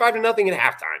was 35-0 at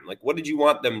halftime. Like, what did you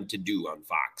want them to do on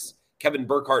Fox? Kevin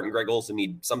Burkhardt and Greg Olsen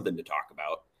need something to talk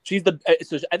about.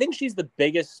 I think she's the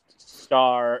biggest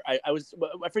star. I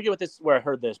forget where I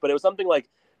heard this, but it was something like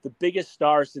the biggest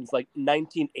star since like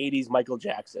 1980s Michael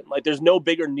Jackson. Like, there's no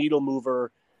bigger needle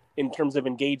mover in terms of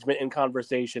engagement and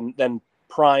conversation than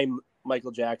prime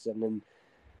Michael Jackson. And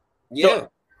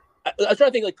so I was trying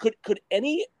to think, like, could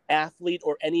any athlete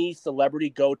or any celebrity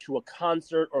go to a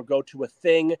concert or go to a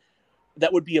thing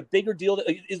that would be a bigger deal?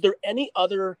 Is there any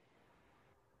other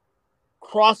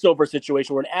crossover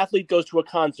situation where an athlete goes to a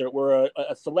concert, where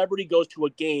a celebrity goes to a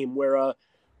game, where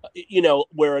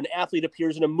where an athlete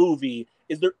appears in a movie?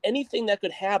 Is there anything that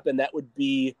could happen that would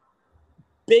be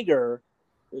bigger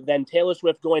than Taylor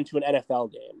Swift going to an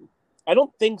NFL game? I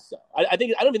don't think so. I don't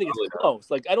even think it's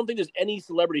close. Like, I don't think there's any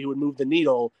celebrity who would move the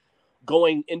needle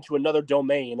going into another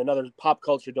domain, another pop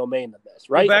culture domain than this,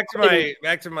 right? Well,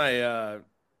 back to my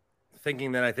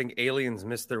thinking that I think aliens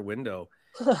missed their window.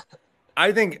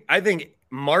 I think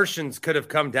Martians could have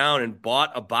come down and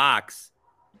bought a box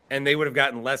and they would have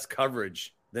gotten less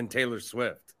coverage than Taylor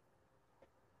Swift.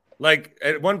 Like,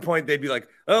 at one point, they'd be like,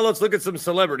 oh, let's look at some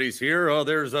celebrities here. Oh,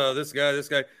 there's this guy.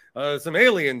 Some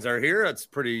aliens are here. That's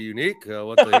pretty unique.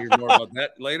 We'll hear more about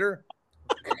that later.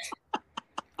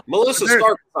 Melissa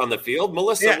Stark's on the field.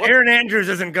 Aaron Andrews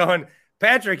isn't going,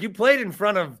 Patrick, you played in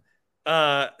front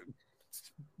of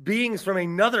beings from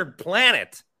another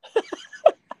planet.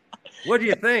 What do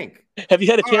you think? Have you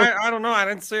had a chance? I don't know. I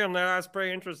didn't see him there. That's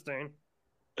pretty interesting.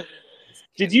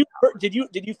 Did you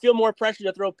feel more pressure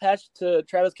to throw patch to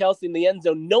Travis Kelce in the end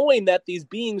zone, knowing that these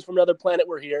beings from another planet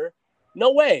were here?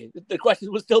 No way. The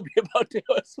question would still be about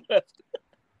Taylor Swift.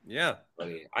 Yeah.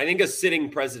 I think a sitting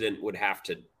president would have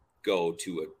to go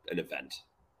to an event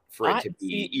for it to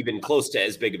be even close to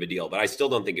as big of a deal, but I still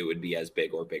don't think it would be as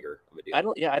big or bigger of a deal.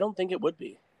 I don't think it would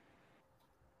be.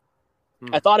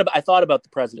 I thought about the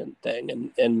president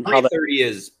thing and how 3:30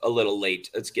 is a little late.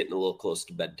 It's getting a little close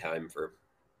to bedtime for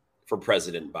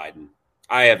President Biden.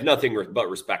 I have nothing but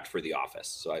respect for the office.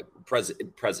 So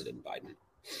President Biden.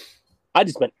 I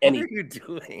just meant any. What are you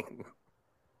doing?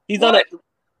 He's on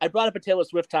I brought up a Taylor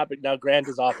Swift topic. Now Grant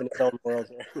is off in his own world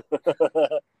here.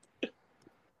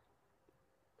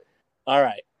 All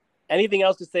right. Anything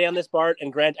else to say on this, Bart?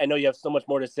 And Grant, I know you have so much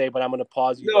more to say, but I'm going to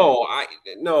pause you.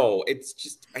 No, it's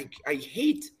just I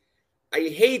hate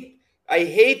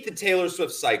the Taylor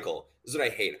Swift cycle. This is what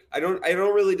I hate. I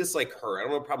don't really dislike her. I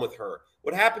don't have a problem with her.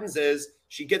 What happens is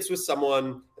she gets with someone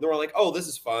and they're like, oh, this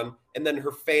is fun. And then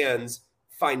her fans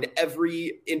find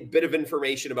every bit of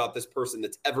information about this person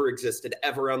that's ever existed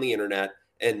ever on the internet.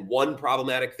 And one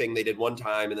problematic thing they did one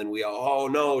time. And then oh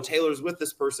no, Taylor's with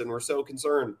this person. We're so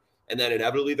concerned. And then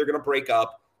inevitably they're going to break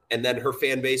up. And then her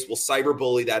fan base will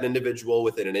cyberbully that individual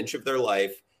within an inch of their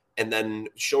life. And then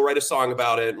she'll write a song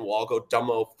about it, and we'll all go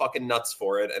dumbo fucking nuts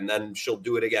for it. And then she'll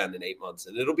do it again in 8 months,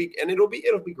 and it'll be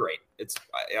great.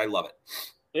 I love it.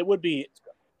 It would be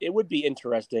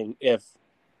interesting if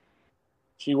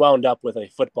she wound up with a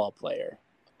football player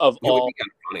of all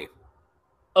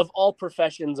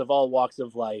professions, of all walks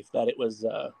of life. That it was,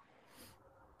 and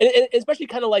especially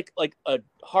kind of like a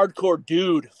hardcore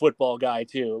dude football guy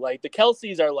too. Like the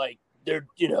Kelseys are like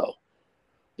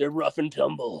they're rough and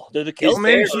tumble. They're the Kelseys.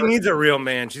 Maybe she needs a real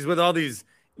man. She's with all these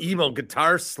emo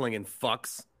guitar slinging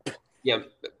fucks. Yeah,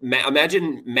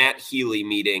 imagine Matt Healy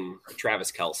meeting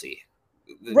Travis Kelce.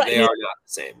 Right. They are not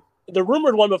the same. The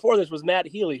rumored one before this was Matt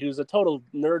Healy, who's a total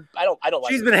nerd. I don't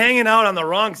like. She's been hanging out on the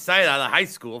wrong side of the high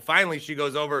school. Finally, she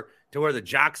goes over to where the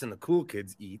jocks and the cool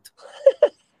kids eat.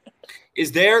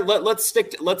 Is there? Let's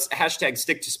hashtag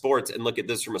stick to sports and look at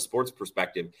this from a sports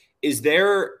perspective. Is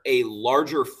there a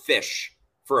larger fish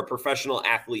for a professional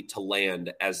athlete to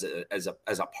land as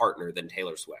a partner than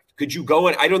Taylor Swift? Could you go?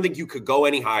 I don't think you could go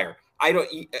any higher.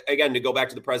 To go back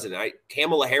to the president,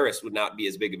 Kamala Harris would not be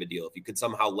as big of a deal if you could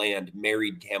somehow land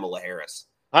married Kamala Harris.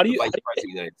 How do you? Vice President of the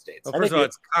United States. Well, first of all,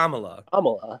 it's Kamala.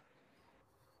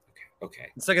 Okay.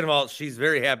 And second of all, she's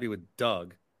very happy with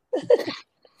Doug.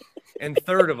 And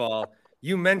third of all,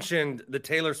 you mentioned the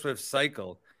Taylor Swift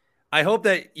cycle. I hope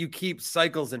that you keep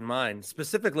cycles in mind,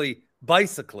 specifically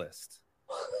bicyclists,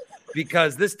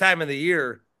 because this time of the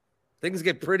year, things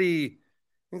get pretty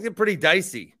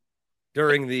dicey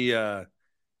during the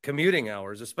commuting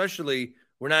hours, especially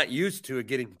we're not used to it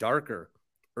getting darker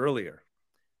earlier.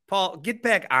 Paul, get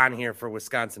back on here for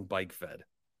Wisconsin Bike Fed.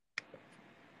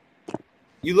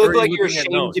 You look like you're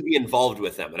ashamed to be involved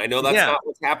with them. And I know that's not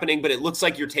what's happening, but it looks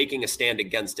like you're taking a stand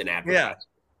against an advertiser.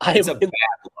 Yeah.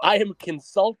 I am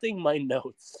consulting my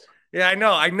notes. Yeah, I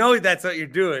know. I know that's what you're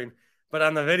doing. But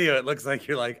on the video, it looks like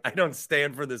you're like, I don't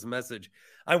stand for this message.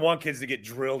 I want kids to get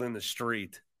drilled in the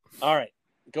street. All right.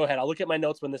 Go ahead. I'll look at my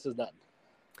notes when this is done.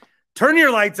 Turn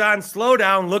your lights on, slow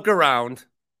down, look around.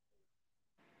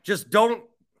 Just don't.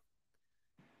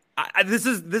 This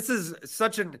is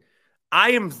such an.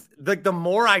 I am like, the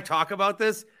more I talk about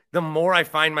this, the more I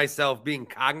find myself being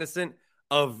cognizant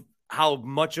of how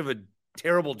much of a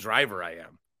terrible driver I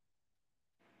am.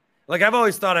 Like, I've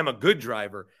always thought I'm a good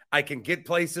driver. I can get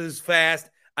places fast.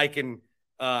 I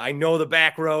know the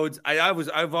back roads.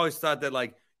 I've always thought that,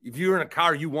 like, if you're in a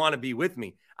car, you want to be with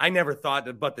me. I never thought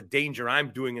about the danger I'm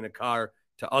doing in a car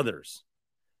to others.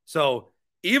 So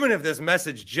even if this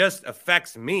message just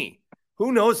affects me,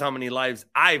 who knows how many lives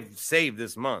I've saved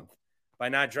this month by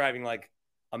not driving like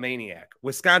a maniac.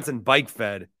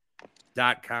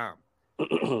 WisconsinBikeFed.com.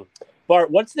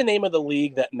 Bart, what's the name of the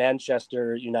league that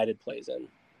Manchester United plays in?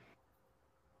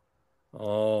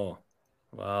 Oh,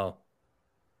 wow.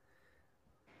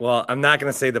 Well, I'm not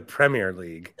going to say the Premier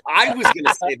League. I was going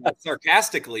to say that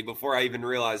sarcastically before I even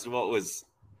realized what was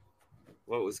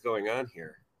going on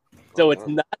here. So it's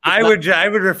not. I would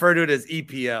refer to it as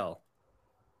EPL.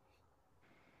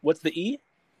 What's the E?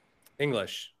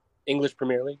 English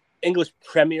Premier League. English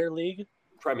Premier League.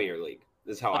 Premier League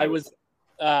is how I was.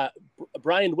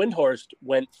 Brian Windhorst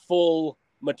went full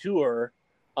mature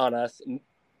on us, and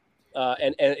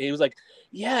he was like,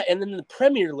 "Yeah," and then the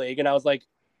Premier League, and I was like,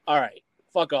 "All right,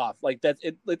 fuck off!" Like that's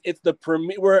it. It's the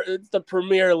Premier. It's the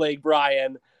Premier League,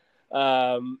 Brian.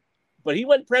 But he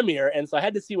went Premier, and so I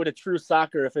had to see what a true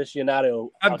soccer aficionado.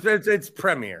 It's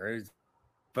Premier,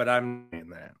 but I'm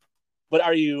in that. But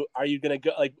are you gonna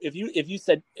go, like, if you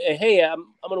said, "Hey,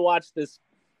 I'm gonna watch this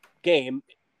game"?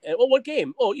 And, well, what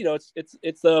game? Oh,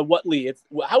 it's what league?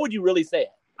 How would you really say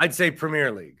it? I'd say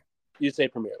Premier League. You'd say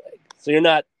Premier League. So you're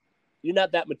not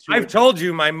that mature. I've told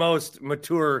you my most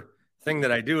mature thing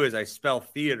that I do is I spell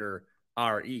theater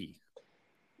R-E,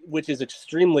 which is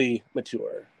extremely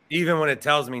mature. Even when it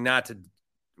tells me not to,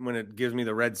 when it gives me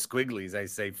the red squigglies, I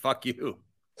say "fuck you."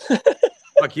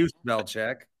 Fuck you, spell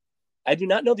check. I do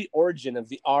not know the origin of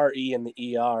the R-E and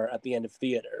the ER at the end of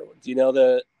theater. Do you know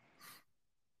the?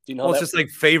 Well, it's just like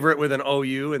favorite with an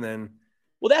OU and then.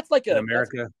 Well, that's like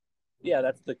America.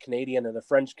 That's the Canadian or the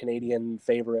French Canadian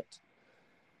favorite.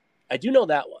 I do know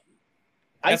that one.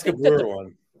 Ask a Brewer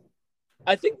one.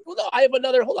 I think I have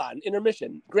another. Hold on,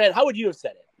 intermission. Grant, how would you have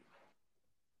said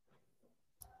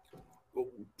it?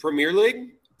 Premier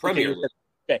League.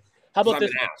 Okay. How about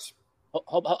this?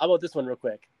 How about this one, real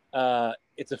quick?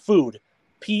 It's a food.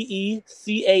 Pecan.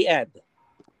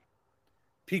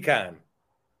 Pecan.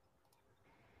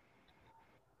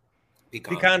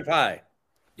 Pecan pie.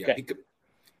 Yeah. Okay.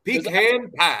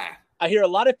 Pecan pie. I hear a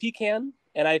lot of pecan,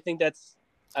 and I think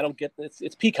I don't get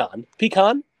it's pecan.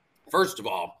 Pecan? First of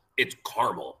all, it's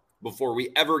caramel. Before we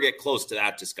ever get close to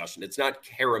that discussion, it's not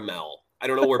caramel. I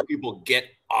don't know where people get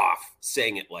off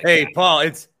saying it like that. Hey, Paul,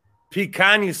 it's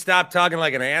pecan. You stop talking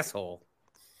like an asshole.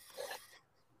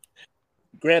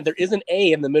 Grant, there is an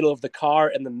A in the middle of the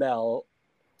car and the Mel.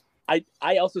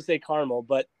 I also say caramel,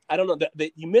 but I don't know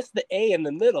that you miss the A in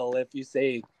the middle if you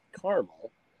say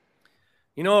caramel.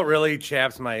 You know what really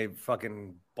chaps my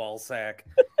fucking ball sack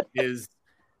is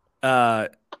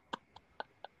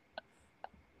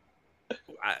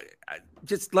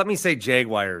just let me say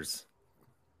Jaguars.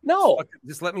 No.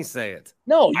 Just let me say it.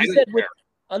 No, you said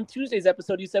on Tuesday's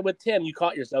episode, you said with Tim, you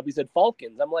caught yourself. You said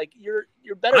Falcons. I'm like, you're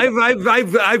better.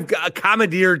 I've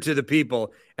commandeered to the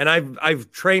people, and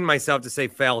I've trained myself to say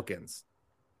Falcons.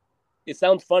 It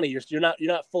sounds funny. You're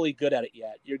not fully good at it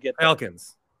yet. You're getting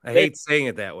Falcons. I hate saying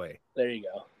it that way. There you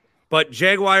go. But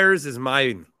Jaguars is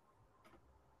mine.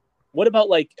 What about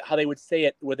like how they would say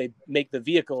it where they make the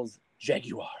vehicles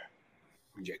Jaguar?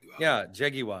 Yeah,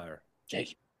 Jaguar. Do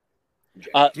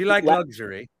you like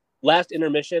luxury? Last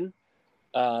intermission.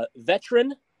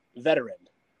 Veteran.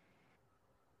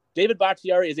 David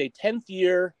Bakhtiari is a 10th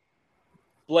year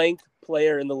blank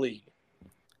player in the league.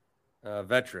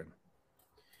 Veteran.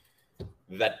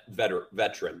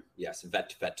 Veteran. Yes,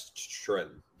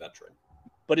 veteran.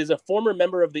 But is a former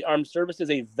member of the armed services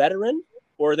a veteran,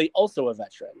 or are they also a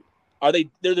veteran? Are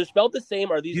they're spelled the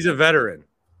same? Are these? He's a veteran.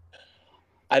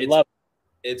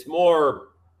 It's more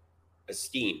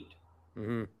esteemed.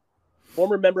 Mm-hmm.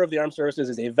 Former member of the armed services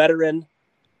is a veteran.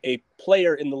 A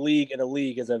player in the league, and a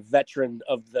league is a veteran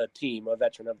of the team, a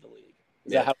veteran of the league.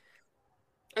 Is that how?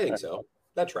 I think so.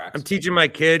 That tracks. I'm teaching my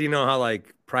kid, you know how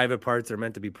like private parts are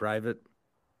meant to be private.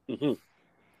 Mm-hmm.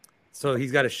 So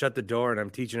he's got to shut the door, and I'm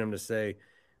teaching him to say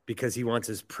because he wants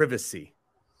his privacy.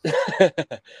 Are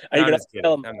you going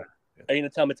to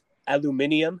tell him it's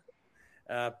aluminium?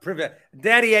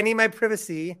 Daddy, I need my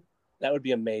privacy. That would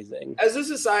be amazing. As a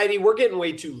society, we're getting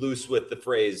way too loose with the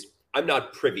phrase, I'm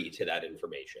not privy to that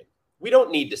information. We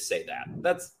don't need to say that.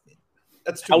 That's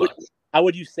too much. How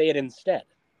would you say it instead?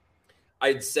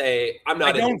 I'd say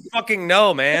I don't fucking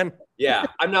know, man. Yeah,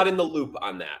 I'm not in the loop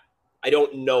on that. I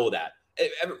don't know that.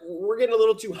 We're getting a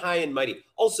little too high and mighty.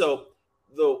 Also,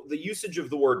 the usage of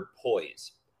the word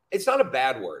poise. It's not a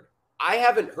bad word. I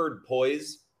haven't heard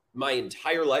poise my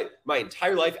entire life.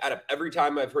 Out of every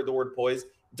time I've heard the word poise,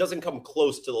 doesn't come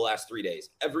close to the last 3 days.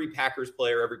 Every Packers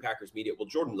player, every Packers media. Well,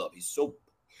 Jordan Love, he's so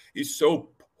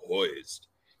poised.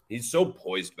 He's so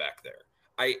poised back there.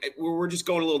 We're just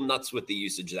going a little nuts with the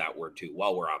usage of that word too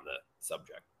while we're on the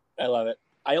subject. I love it.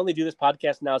 I only do this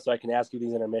podcast now so I can ask you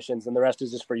these intermissions, and the rest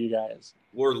is just for you guys.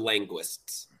 We're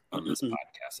linguists on this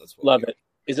podcast. That's what love it.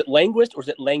 Is it linguist or is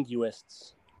it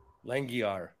languists?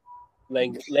 Languiar.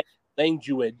 Language.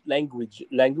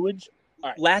 All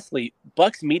right. Lastly,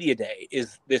 Bucks Media Day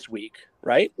is this week,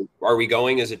 right? Are we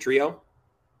going as a trio?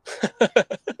 I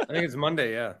think it's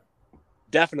Monday, yeah.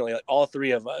 Definitely. Like all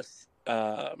three of us,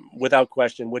 without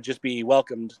question, would just be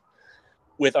welcomed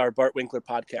with our Bart Winkler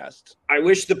podcast. I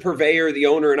wish the purveyor, the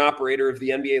owner, and operator of the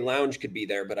NBA Lounge could be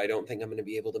there, but I don't think I'm going to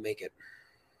be able to make it.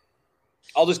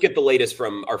 I'll just get the latest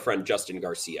from our friend Justin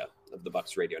Garcia of the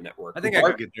Bucks Radio Network. I think I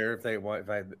could get there if they want.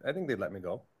 I think they'd let me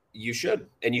go. You should,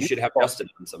 and you should have Justin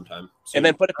on sometime. And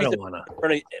then put a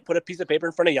piece of paper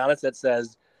in front of Giannis that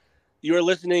says, "You are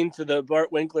listening to the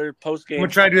Bart Winkler post game." I'm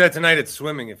gonna try to do that tonight at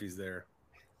swimming if he's there.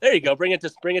 There you go. Bring it to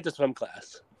swim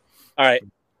class. All right,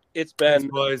 it's been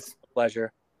a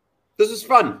pleasure. This was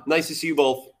fun. Nice to see you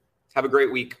both. Have a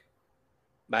great week.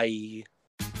 Bye.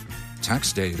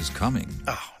 Tax day is coming.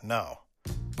 Oh no.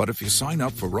 But if you sign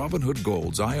up for Robinhood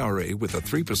Gold's IRA with a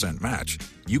 3% match,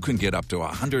 you can get up to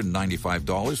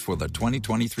 $195 for the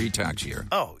 2023 tax year.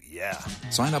 Oh, yeah.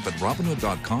 Sign up at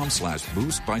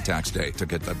Robinhood.com/boost by tax day to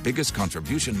get the biggest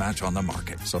contribution match on the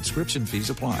market. Subscription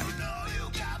fees apply.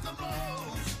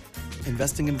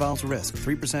 Investing involves risk.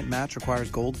 3% match requires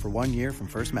gold for 1 year from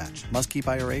first match. Must keep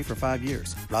IRA for 5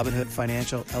 years. Robinhood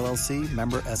Financial, LLC,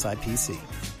 member SIPC.